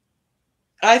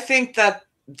 I think that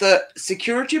the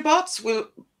security bots will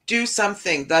do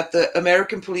something that the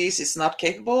American police is not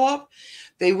capable of.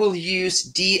 They will use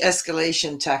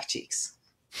de-escalation tactics,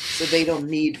 so they don't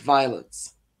need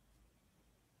violence.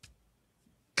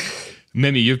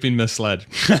 Mimi, you've been misled.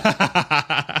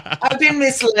 I've been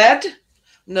misled?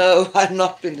 No, I've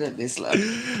not been misled.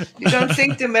 You don't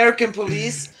think the American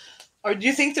police, or do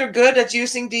you think they're good at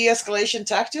using de-escalation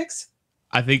tactics?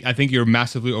 I think you're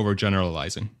massively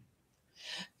overgeneralizing.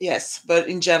 Yes, but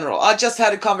in general, I just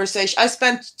had a conversation. I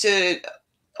spent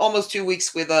almost 2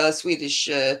 weeks with a Swedish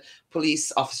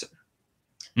police officer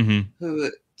who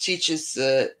teaches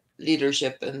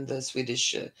leadership in the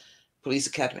Swedish police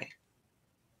academy.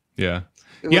 Yeah.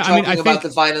 We were talking about the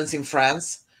violence in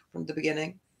France from the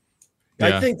beginning.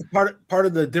 Yeah. I think part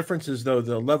of the difference is, though,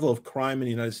 the level of crime in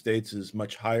the United States is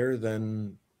much higher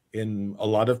than in a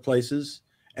lot of places,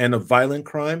 and of violent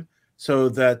crime, so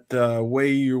that the way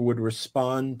you would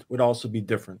respond would also be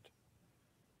different.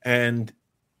 And,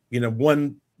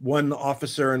 one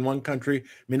officer in one country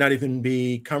may not even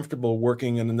be comfortable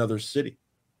working in another city,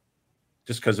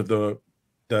 just because of the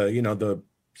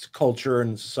culture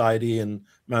and society and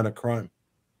amount of crime.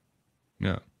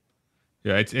 Yeah.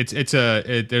 Yeah,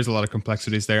 there's a lot of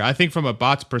complexities there. I think from a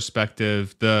bot's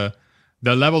perspective, the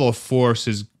level of force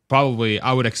is probably,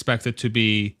 I would expect it to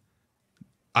be,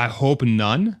 I hope,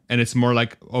 none, and it's more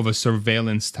like of a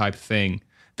surveillance type thing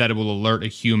that it will alert a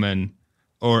human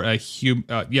or a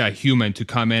human to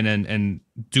come in and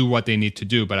do what they need to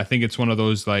do. But I think it's one of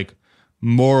those like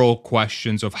moral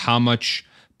questions of how much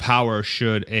power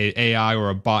should a AI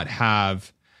or a bot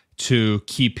have to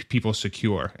keep people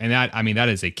secure, and that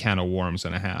is a can of worms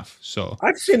and a half. So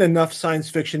I've seen enough science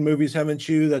fiction movies, haven't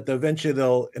you, that eventually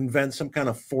they'll invent some kind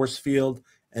of force field,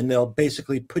 and they'll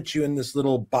basically put you in this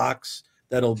little box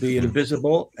that'll be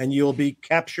invisible, and you'll be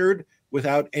captured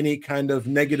without any kind of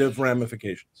negative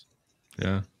ramifications.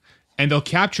 Yeah, and they'll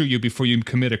capture you before you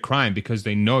commit a crime because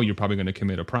they know you're probably going to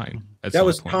commit a crime. That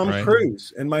was Tom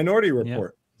Cruise in Minority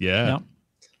Report. Yeah,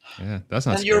 that's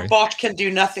not. And your bot can do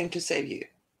nothing to save you.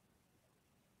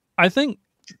 I think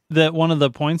that one of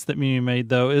the points that Mimi made,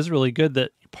 though, is really good.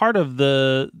 That part of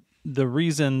the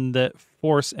reason that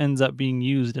force ends up being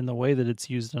used in the way that it's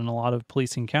used in a lot of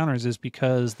police encounters is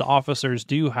because the officers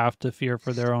do have to fear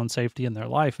for their own safety and their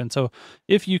life. And so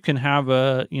if you can have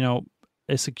a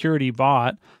security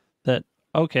bot that,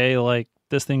 okay, like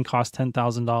this thing costs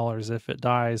 $10,000 if it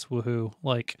dies, woohoo,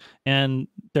 like, and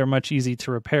they're much easy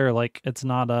to repair, like it's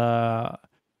not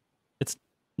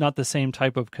the same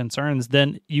type of concerns,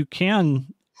 then you can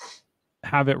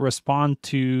have it respond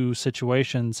to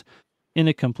situations in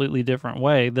a completely different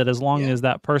way, that as long as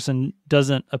that person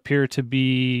doesn't appear to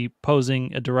be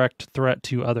posing a direct threat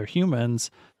to other humans,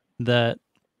 that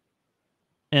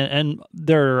and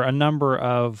there are a number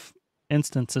of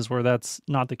instances where that's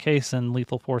not the case and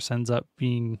lethal force ends up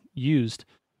being used.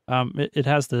 It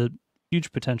has the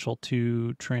huge potential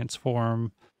to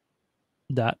transform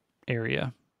that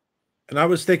area. And I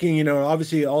was thinking,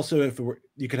 obviously also if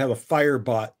you could have a fire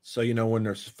bot. So, when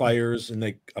there's fires and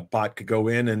a bot could go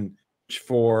in and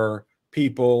for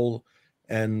people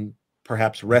and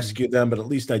perhaps rescue them, but at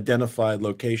least identify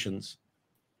locations.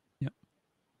 Yep.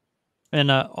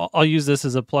 And I'll use this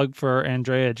as a plug for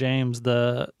Andrea James,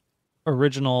 the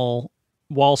original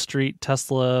Wall Street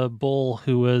Tesla bull,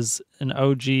 who was an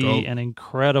OG and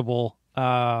incredible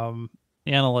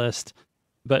analyst.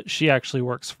 But she actually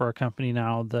works for a company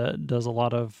now that does a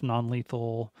lot of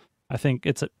non-lethal. I think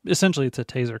essentially it's a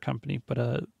taser company,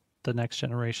 but the next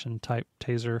generation type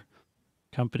taser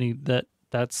company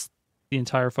that's the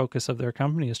entire focus of their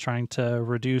company is trying to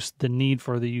reduce the need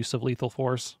for the use of lethal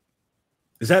force.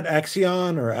 Is that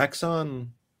Axion or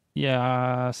Axon?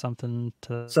 Yeah, something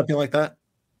like that.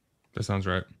 That sounds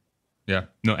right. Yeah.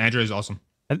 No, Andrea is awesome.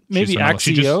 Maybe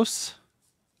Axios?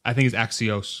 I think it's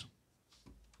Axios.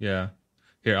 Yeah.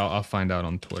 Here, I'll find out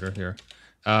on Twitter here.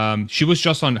 She was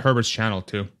just on Herbert's channel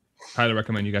too. Highly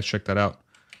recommend you guys check that out.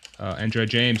 Andrea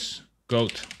James,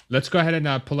 GOAT. Let's go ahead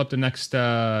and pull up the next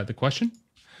the question.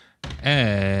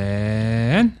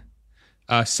 And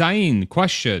Sain,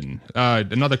 question.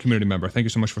 Another community member. Thank you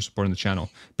so much for supporting the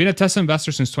channel. Been a Tesla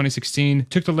investor since 2016.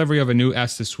 Took delivery of a new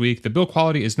S this week. The build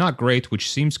quality is not great, which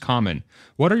seems common.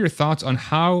 What are your thoughts on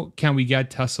how can we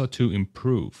get Tesla to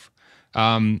improve?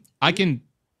 I can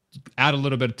add a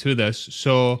little bit to this.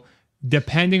 So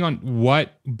depending on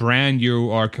what brand you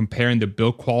are comparing the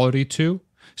build quality to,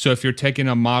 so if you're taking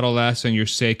a Model S and you're,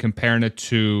 say, comparing it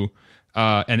to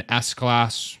an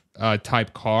S-Class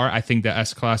type car, I think the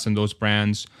S-Class and those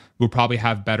brands will probably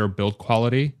have better build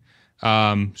quality.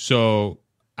 So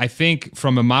I think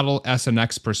from a Model S and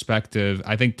X perspective,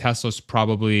 I think Tesla's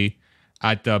probably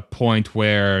at the point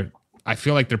where I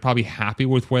feel like they're probably happy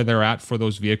with where they're at for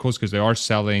those vehicles because they're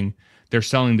selling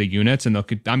the units, and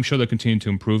I'm sure they'll continue to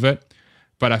improve it.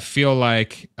 But I feel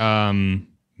like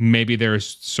maybe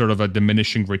there's sort of a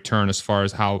diminishing return as far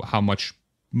as how much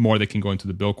more they can go into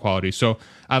the build quality. So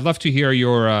I'd love to hear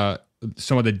your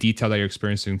some of the detail that you're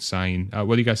experiencing, Sain.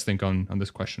 What do you guys think on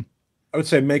this question? I would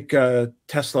say make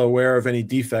Tesla aware of any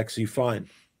defects you find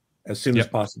as soon as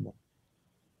possible.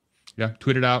 Yeah,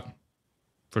 tweet it out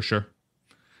for sure.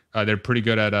 They're pretty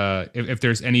good at if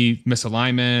there's any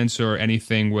misalignments or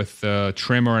anything with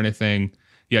trim or anything,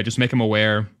 just make them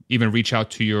aware. Even reach out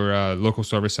to your local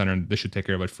service center, and they should take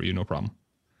care of it for you, no problem.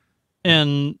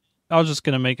 And I was just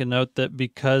going to make a note that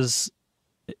because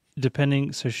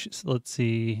let's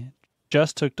see,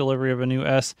 just took delivery of a new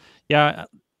S. Yeah,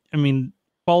 I mean,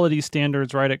 quality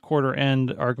standards right at quarter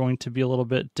end are going to be a little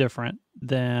bit different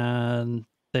than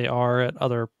they are at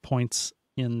other points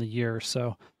in the year.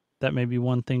 So that may be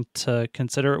one thing to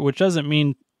consider, which doesn't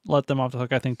mean let them off the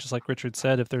hook. I think just like Richard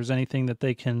said, if there's anything that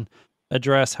they can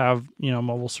address, have,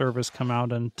 mobile service come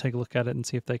out and take a look at it and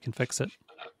see if they can fix it.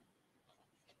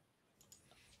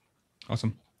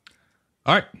 Awesome.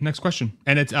 All right, next question.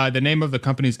 And it's the name of the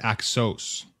company is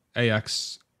Axos.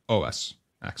 AXOS.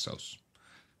 Axos.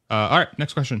 All right,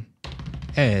 next question.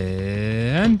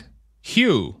 And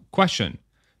Hugh, question.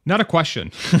 Not a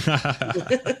question.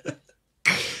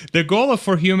 The goal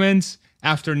for humans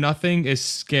after nothing is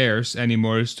scarce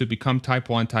anymore is to become type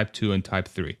 1, type 2, and type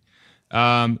 3.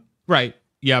 Right.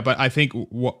 Yeah, but I think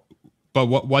will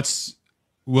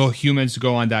humans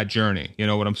go on that journey? You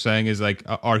know what I'm saying is like,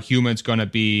 are humans going to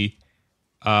be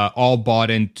all bought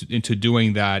into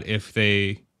doing that if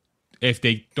they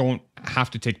don't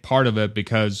have to take part of it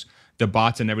because the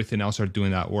bots and everything else are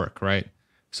doing that work, right?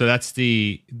 So that's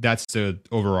the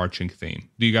overarching theme.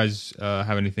 Do you guys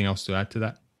have anything else to add to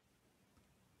that?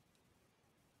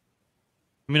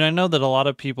 I mean, I know that a lot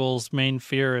of people's main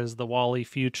fear is the WALL-E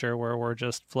future where we're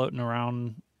just floating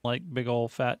around like big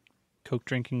old fat Coke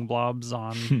drinking blobs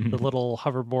on the little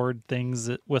hoverboard things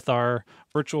with our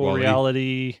virtual WALL-E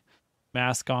reality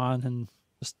mask on and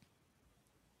just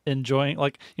enjoying.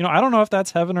 Like, I don't know if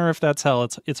that's heaven or if that's hell.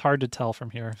 It's hard to tell from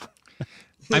here.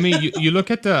 I mean, you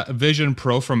look at the Vision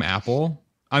Pro from Apple.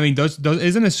 I mean,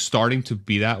 isn't it starting to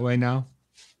be that way now?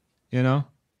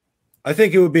 I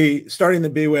think it would be starting to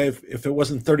be way if it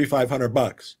wasn't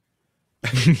 $3,500.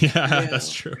 Yeah,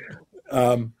 that's true.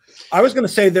 I was going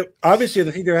to say that obviously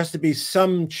I think there has to be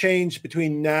some change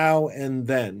between now and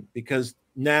then, because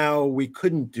now we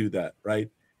couldn't do that, right?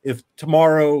 If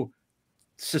tomorrow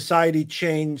society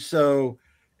changed, so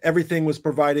everything was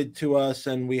provided to us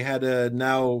and we had to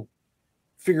now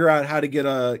figure out how to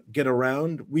get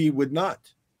around, we would not.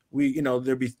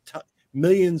 There'd be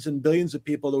millions and billions of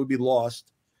people that would be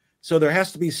lost. So there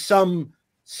has to be some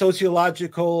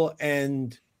sociological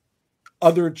and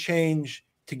other change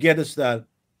to get us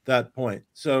that point.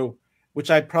 So which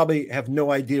I probably have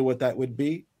no idea what that would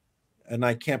be, and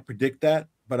I can't predict that,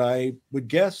 but I would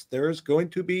guess there's going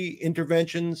to be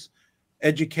interventions,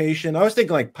 education. I was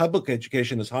thinking like public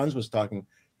education, as Hans was talking.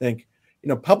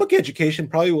 Public education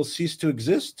probably will cease to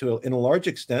exist in a large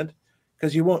extent,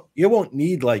 because you won't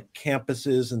need like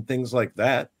campuses and things like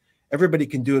that. Everybody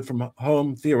can do it from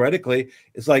home theoretically.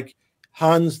 It's like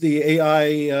Hans, the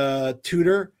AI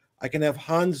tutor. I can have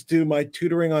Hans do my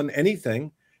tutoring on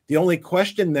anything. The only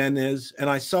question then is, and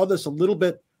I saw this a little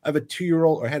bit, I have a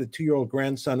 2-year-old, or had a 2-year-old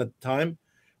grandson at the time,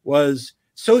 was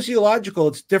sociological.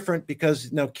 It's different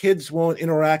because now kids won't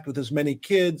interact with as many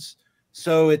kids.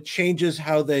 So it changes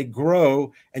how they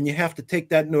grow, and you have to take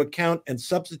that into account and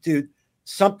substitute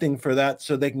something for that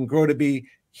so they can grow to be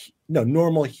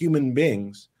normal human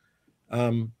beings.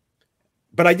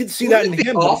 But I did see that in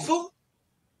him. Awful.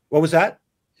 What was that?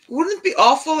 Wouldn't it be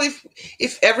awful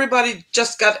if everybody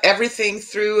just got everything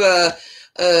through a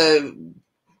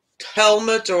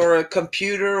helmet or a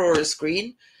computer or a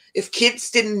screen? If kids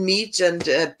didn't meet and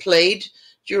played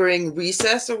during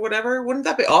recess or whatever, wouldn't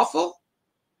that be awful?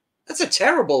 That's a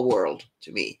terrible world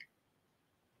to me.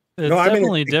 It's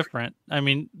definitely different. I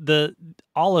mean,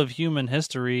 all of human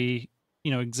history,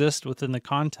 exists within the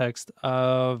context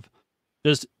of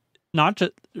just not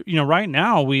just, right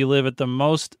now we live at the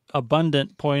most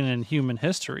abundant point in human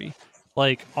history.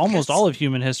 Like almost all of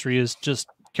human history is just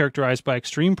characterized by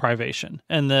extreme privation,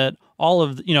 and that all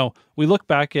of, we look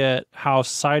back at how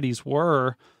societies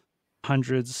were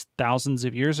hundreds, thousands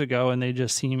of years ago, and they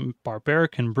just seem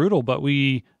barbaric and brutal, but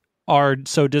we are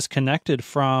so disconnected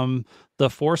from the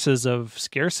forces of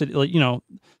scarcity. Like,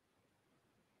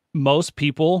 most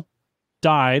people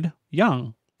died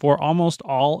young for almost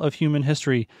all of human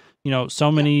history.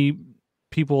 So many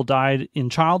people died in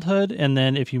childhood, and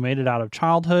then if you made it out of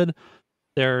childhood,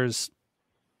 there's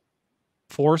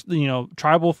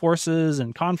tribal forces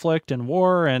and conflict and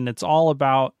war, and it's all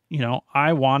about,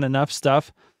 I want enough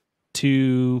stuff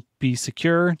to be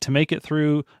secure, to make it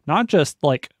through, not just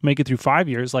like make it through 5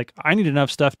 years, like I need enough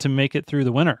stuff to make it through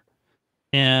the winter.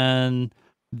 And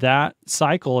that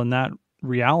cycle and that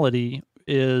reality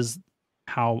is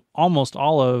how almost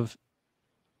all of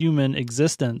human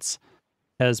existence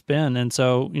has been. And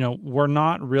so, we're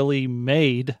not really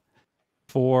made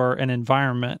for an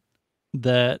environment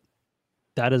that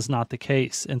is not the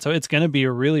case. And so it's going to be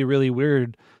a really, really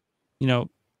weird,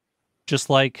 just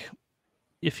like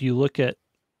if you look at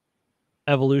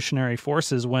evolutionary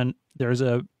forces, when there's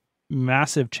a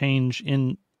massive change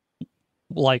in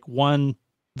like one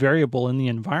variable in the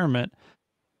environment,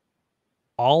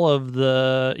 all of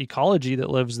the ecology that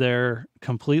lives there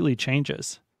completely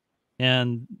changes.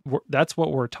 And that's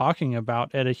what we're talking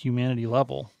about at a humanity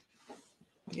level.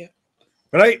 Yeah.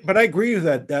 But I agree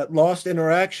with that lost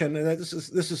interaction, and this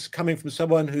is coming from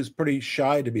someone who's pretty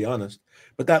shy, to be honest.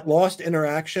 But that lost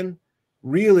interaction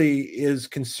really is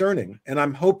concerning, and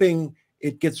I'm hoping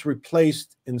it gets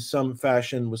replaced in some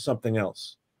fashion with something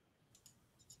else.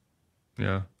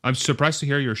 Yeah, I'm surprised to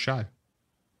hear you're shy.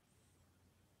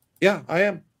 Yeah, I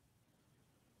am.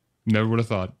 Never would have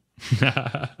thought.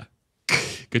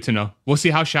 Good to know. We'll see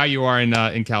how shy you are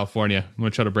in California. I'm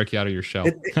gonna try to break you out of your shell.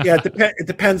 It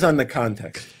depends on the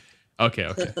context.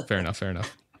 Okay. Fair enough.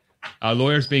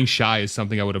 Lawyers being shy is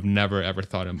something I would have never ever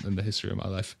thought in the history of my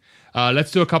life.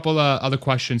 Let's do a couple other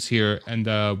questions here, and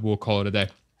we'll call it a day.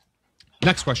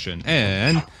 Next question.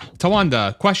 And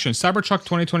Tawanda, question: Cybertruck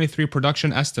 2023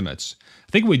 production estimates.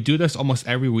 I think we do this almost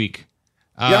every week.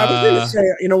 Yeah, I was going to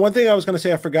say, one thing I was going to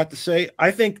say I forgot to say.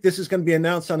 I think this is going to be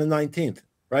announced on the 19th,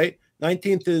 right?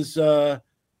 19th is the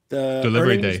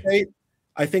delivery date.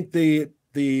 I think the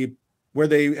where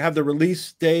they have the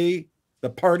release day,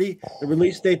 the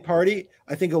release day party,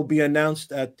 I think it'll be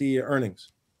announced at the earnings.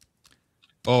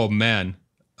 Oh man.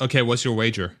 Okay, what's your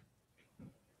wager?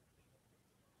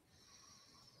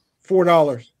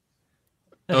 $4.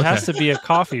 It has to be a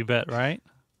coffee bet, right?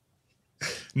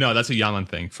 No, that's a Yaman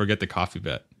thing. Forget the coffee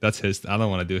bet. That's his. I don't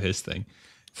want to do his thing.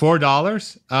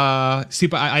 $4. See,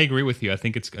 but I agree with you. I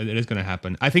think it is going to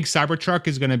happen. I think Cybertruck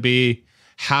is going to be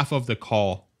half of the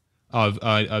call of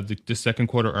the second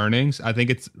quarter earnings. I think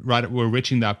it's right. We're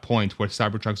reaching that point where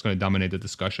Cybertruck is going to dominate the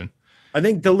discussion. I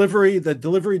think the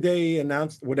delivery day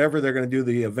announced, whatever they're going to do,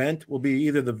 the event will be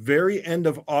either the very end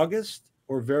of August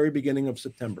or very beginning of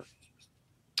September.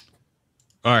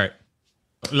 All right,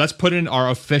 let's put in our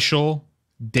official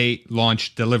date,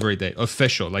 launch, delivery date.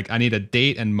 Official, like I need a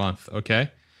date and month. Okay,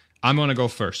 I'm going to go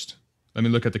first. Let me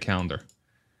look at the calendar.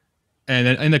 And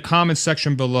then in the comments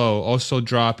section below, also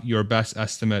drop your best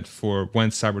estimate for when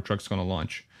Cybertruck's going to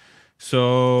launch.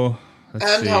 So let's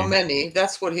And see. how many?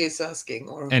 That's what he's asking.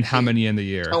 And how many in the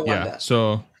year? Oh, yeah. wonder.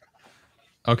 So,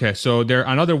 okay. So there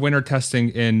another winter testing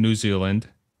in New Zealand.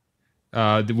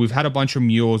 We've had a bunch of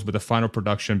mules, but the final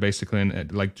production basically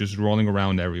like just rolling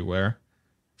around everywhere.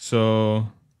 So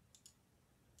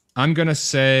I'm gonna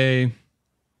say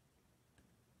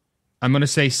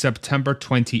September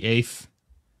 28th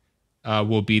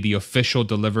will be the official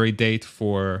delivery date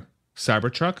for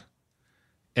Cybertruck,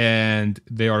 and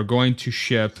they are going to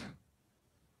ship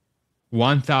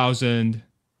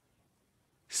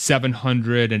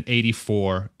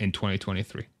 1,784 in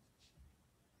 2023.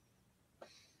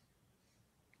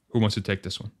 Who wants to take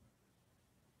this one?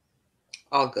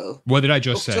 I'll go. What did I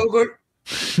just October.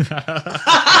 say?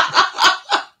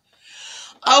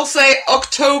 I'll say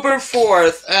October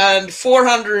 4th and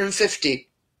 450.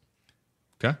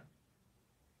 Okay.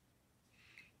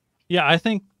 Yeah, I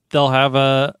think they'll have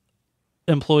a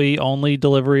employee-only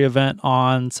delivery event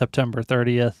on September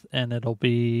 30th, and it'll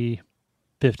be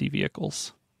 50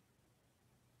 vehicles.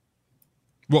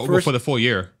 Well, for the full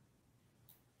year.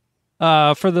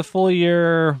 For the full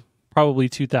year, probably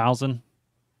 2,000.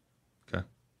 Okay.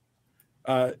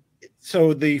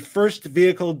 So the first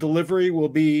vehicle delivery will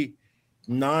be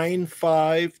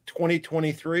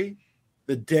 9/5/2023,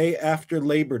 the day after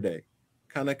Labor Day,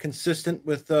 kind of consistent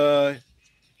with so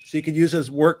you could use as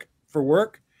work,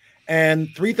 and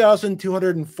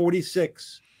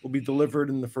 3,246 will be delivered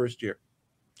in the first year.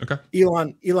 Okay.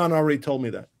 Elon already told me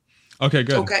that. Okay,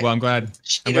 good. Okay. Well, I'm glad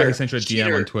he sent you a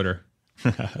DM on Twitter.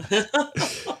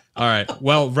 All right.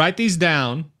 Well, write these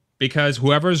down because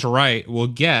whoever's right will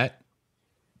get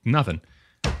nothing.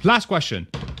 Last question.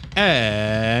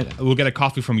 And we'll get a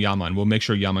coffee from Yaman. We'll make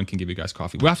sure Yaman can give you guys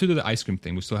coffee. We'll have to do the ice cream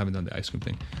thing. We still haven't done the ice cream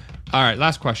thing. All right.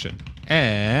 Last question.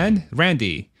 And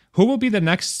Randy, who will be the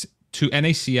next to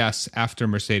NACS after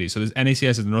Mercedes? So this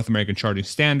NACS is the North American Charging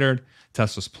Standard,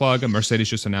 Tesla's Plug, and Mercedes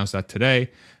just announced that today.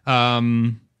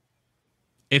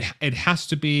 It has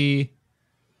to be,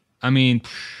 I'm going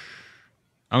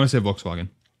to say Volkswagen.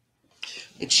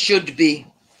 It should be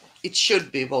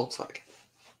Volkswagen.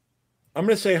 I'm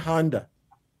going to say Honda.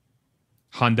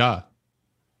 Honda.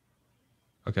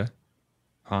 Okay.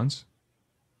 Hans?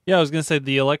 Yeah, I was going to say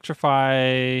the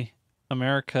Electrify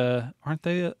America, aren't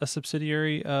they a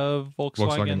subsidiary of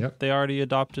Volkswagen? Yep. They already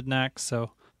adopted NACS, so I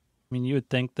mean, you would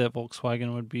think that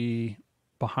Volkswagen would be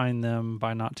behind them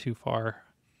by not too far.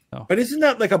 So. But isn't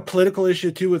that like a political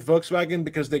issue too with Volkswagen,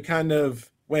 because they kind of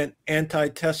went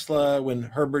anti-Tesla when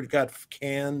Herbert got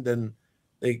canned, and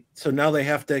so now they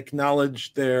have to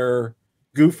acknowledge their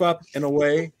goof up in a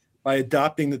way by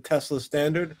adopting the Tesla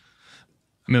standard?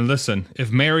 I mean, listen,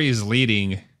 if Mary is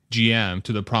leading GM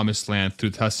to the promised land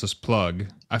through Tesla's Plug,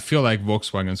 I feel like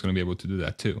Volkswagen is going to be able to do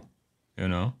that too, you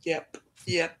know? Yep.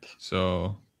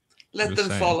 So let them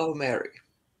follow Mary.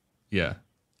 Yeah.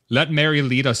 Let Mary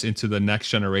lead us into the next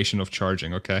generation of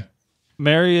charging, okay?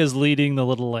 Mary is leading the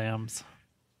little lambs.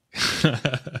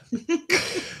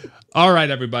 All right,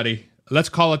 everybody. Let's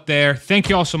call it there. Thank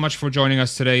you all so much for joining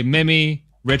us today. Mimi,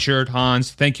 Richard,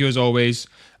 Hans, thank you as always.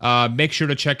 Make sure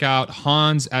to check out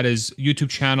Hans at his YouTube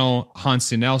channel, Hans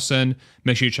C. Nelson.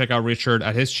 Make sure you check out Richard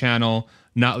at his channel,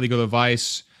 Not Legal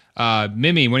Advice.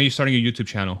 Mimi, when are you starting your YouTube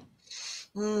channel?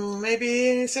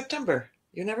 Maybe September.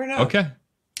 You never know. Okay.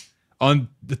 On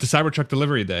the Cybertruck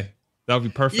delivery day. That would be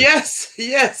perfect. Yes.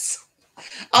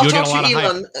 I'll You'll talk get a lot to of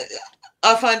Elon.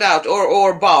 I'll find out.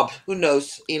 Or Bob, who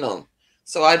knows Elon.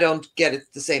 So I don't get it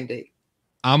the same day.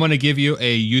 I'm going to give you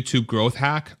a YouTube growth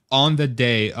hack on the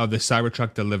day of the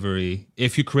Cybertruck delivery.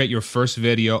 If you create your first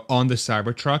video on the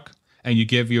Cybertruck and you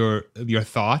give your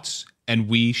thoughts and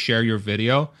we share your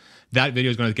video, that video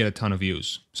is going to get a ton of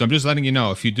views. So I'm just letting you know,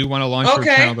 if you do want to launch your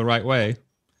channel the right way.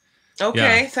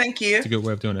 Okay, thank you. It's a good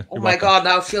way of doing it. Oh my God,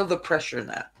 now I feel the pressure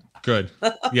now. Good.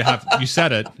 You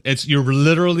said it. You're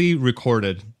literally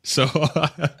recorded. So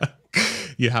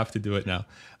you have to do it now.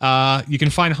 You can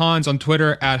find Hans on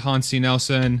Twitter at Hans C.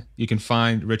 Nelson. You can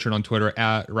find Richard on Twitter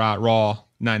at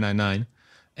Raw999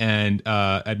 and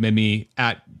at Mimi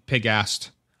at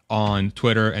Pigast on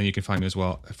Twitter, and you can find me as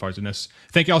well at Farziness.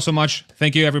 Thank you all so much.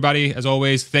 Thank you, everybody, as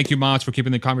always. Thank you, mods, for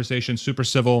keeping the conversation super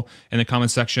civil in the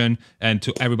comment section, and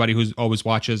to everybody who always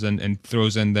watches and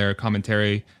throws in their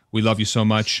commentary. We love you so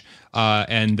much.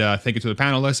 And thank you to the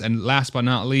panelists. And last but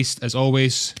not least, as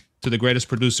always, to the greatest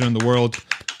producer in the world,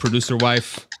 producer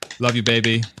wife. Love you,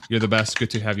 baby. You're the best. Good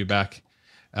to have you back.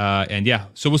 And yeah,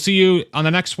 so we'll see you on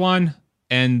the next one,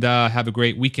 and have a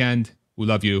great weekend. We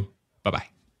love you. Bye-bye.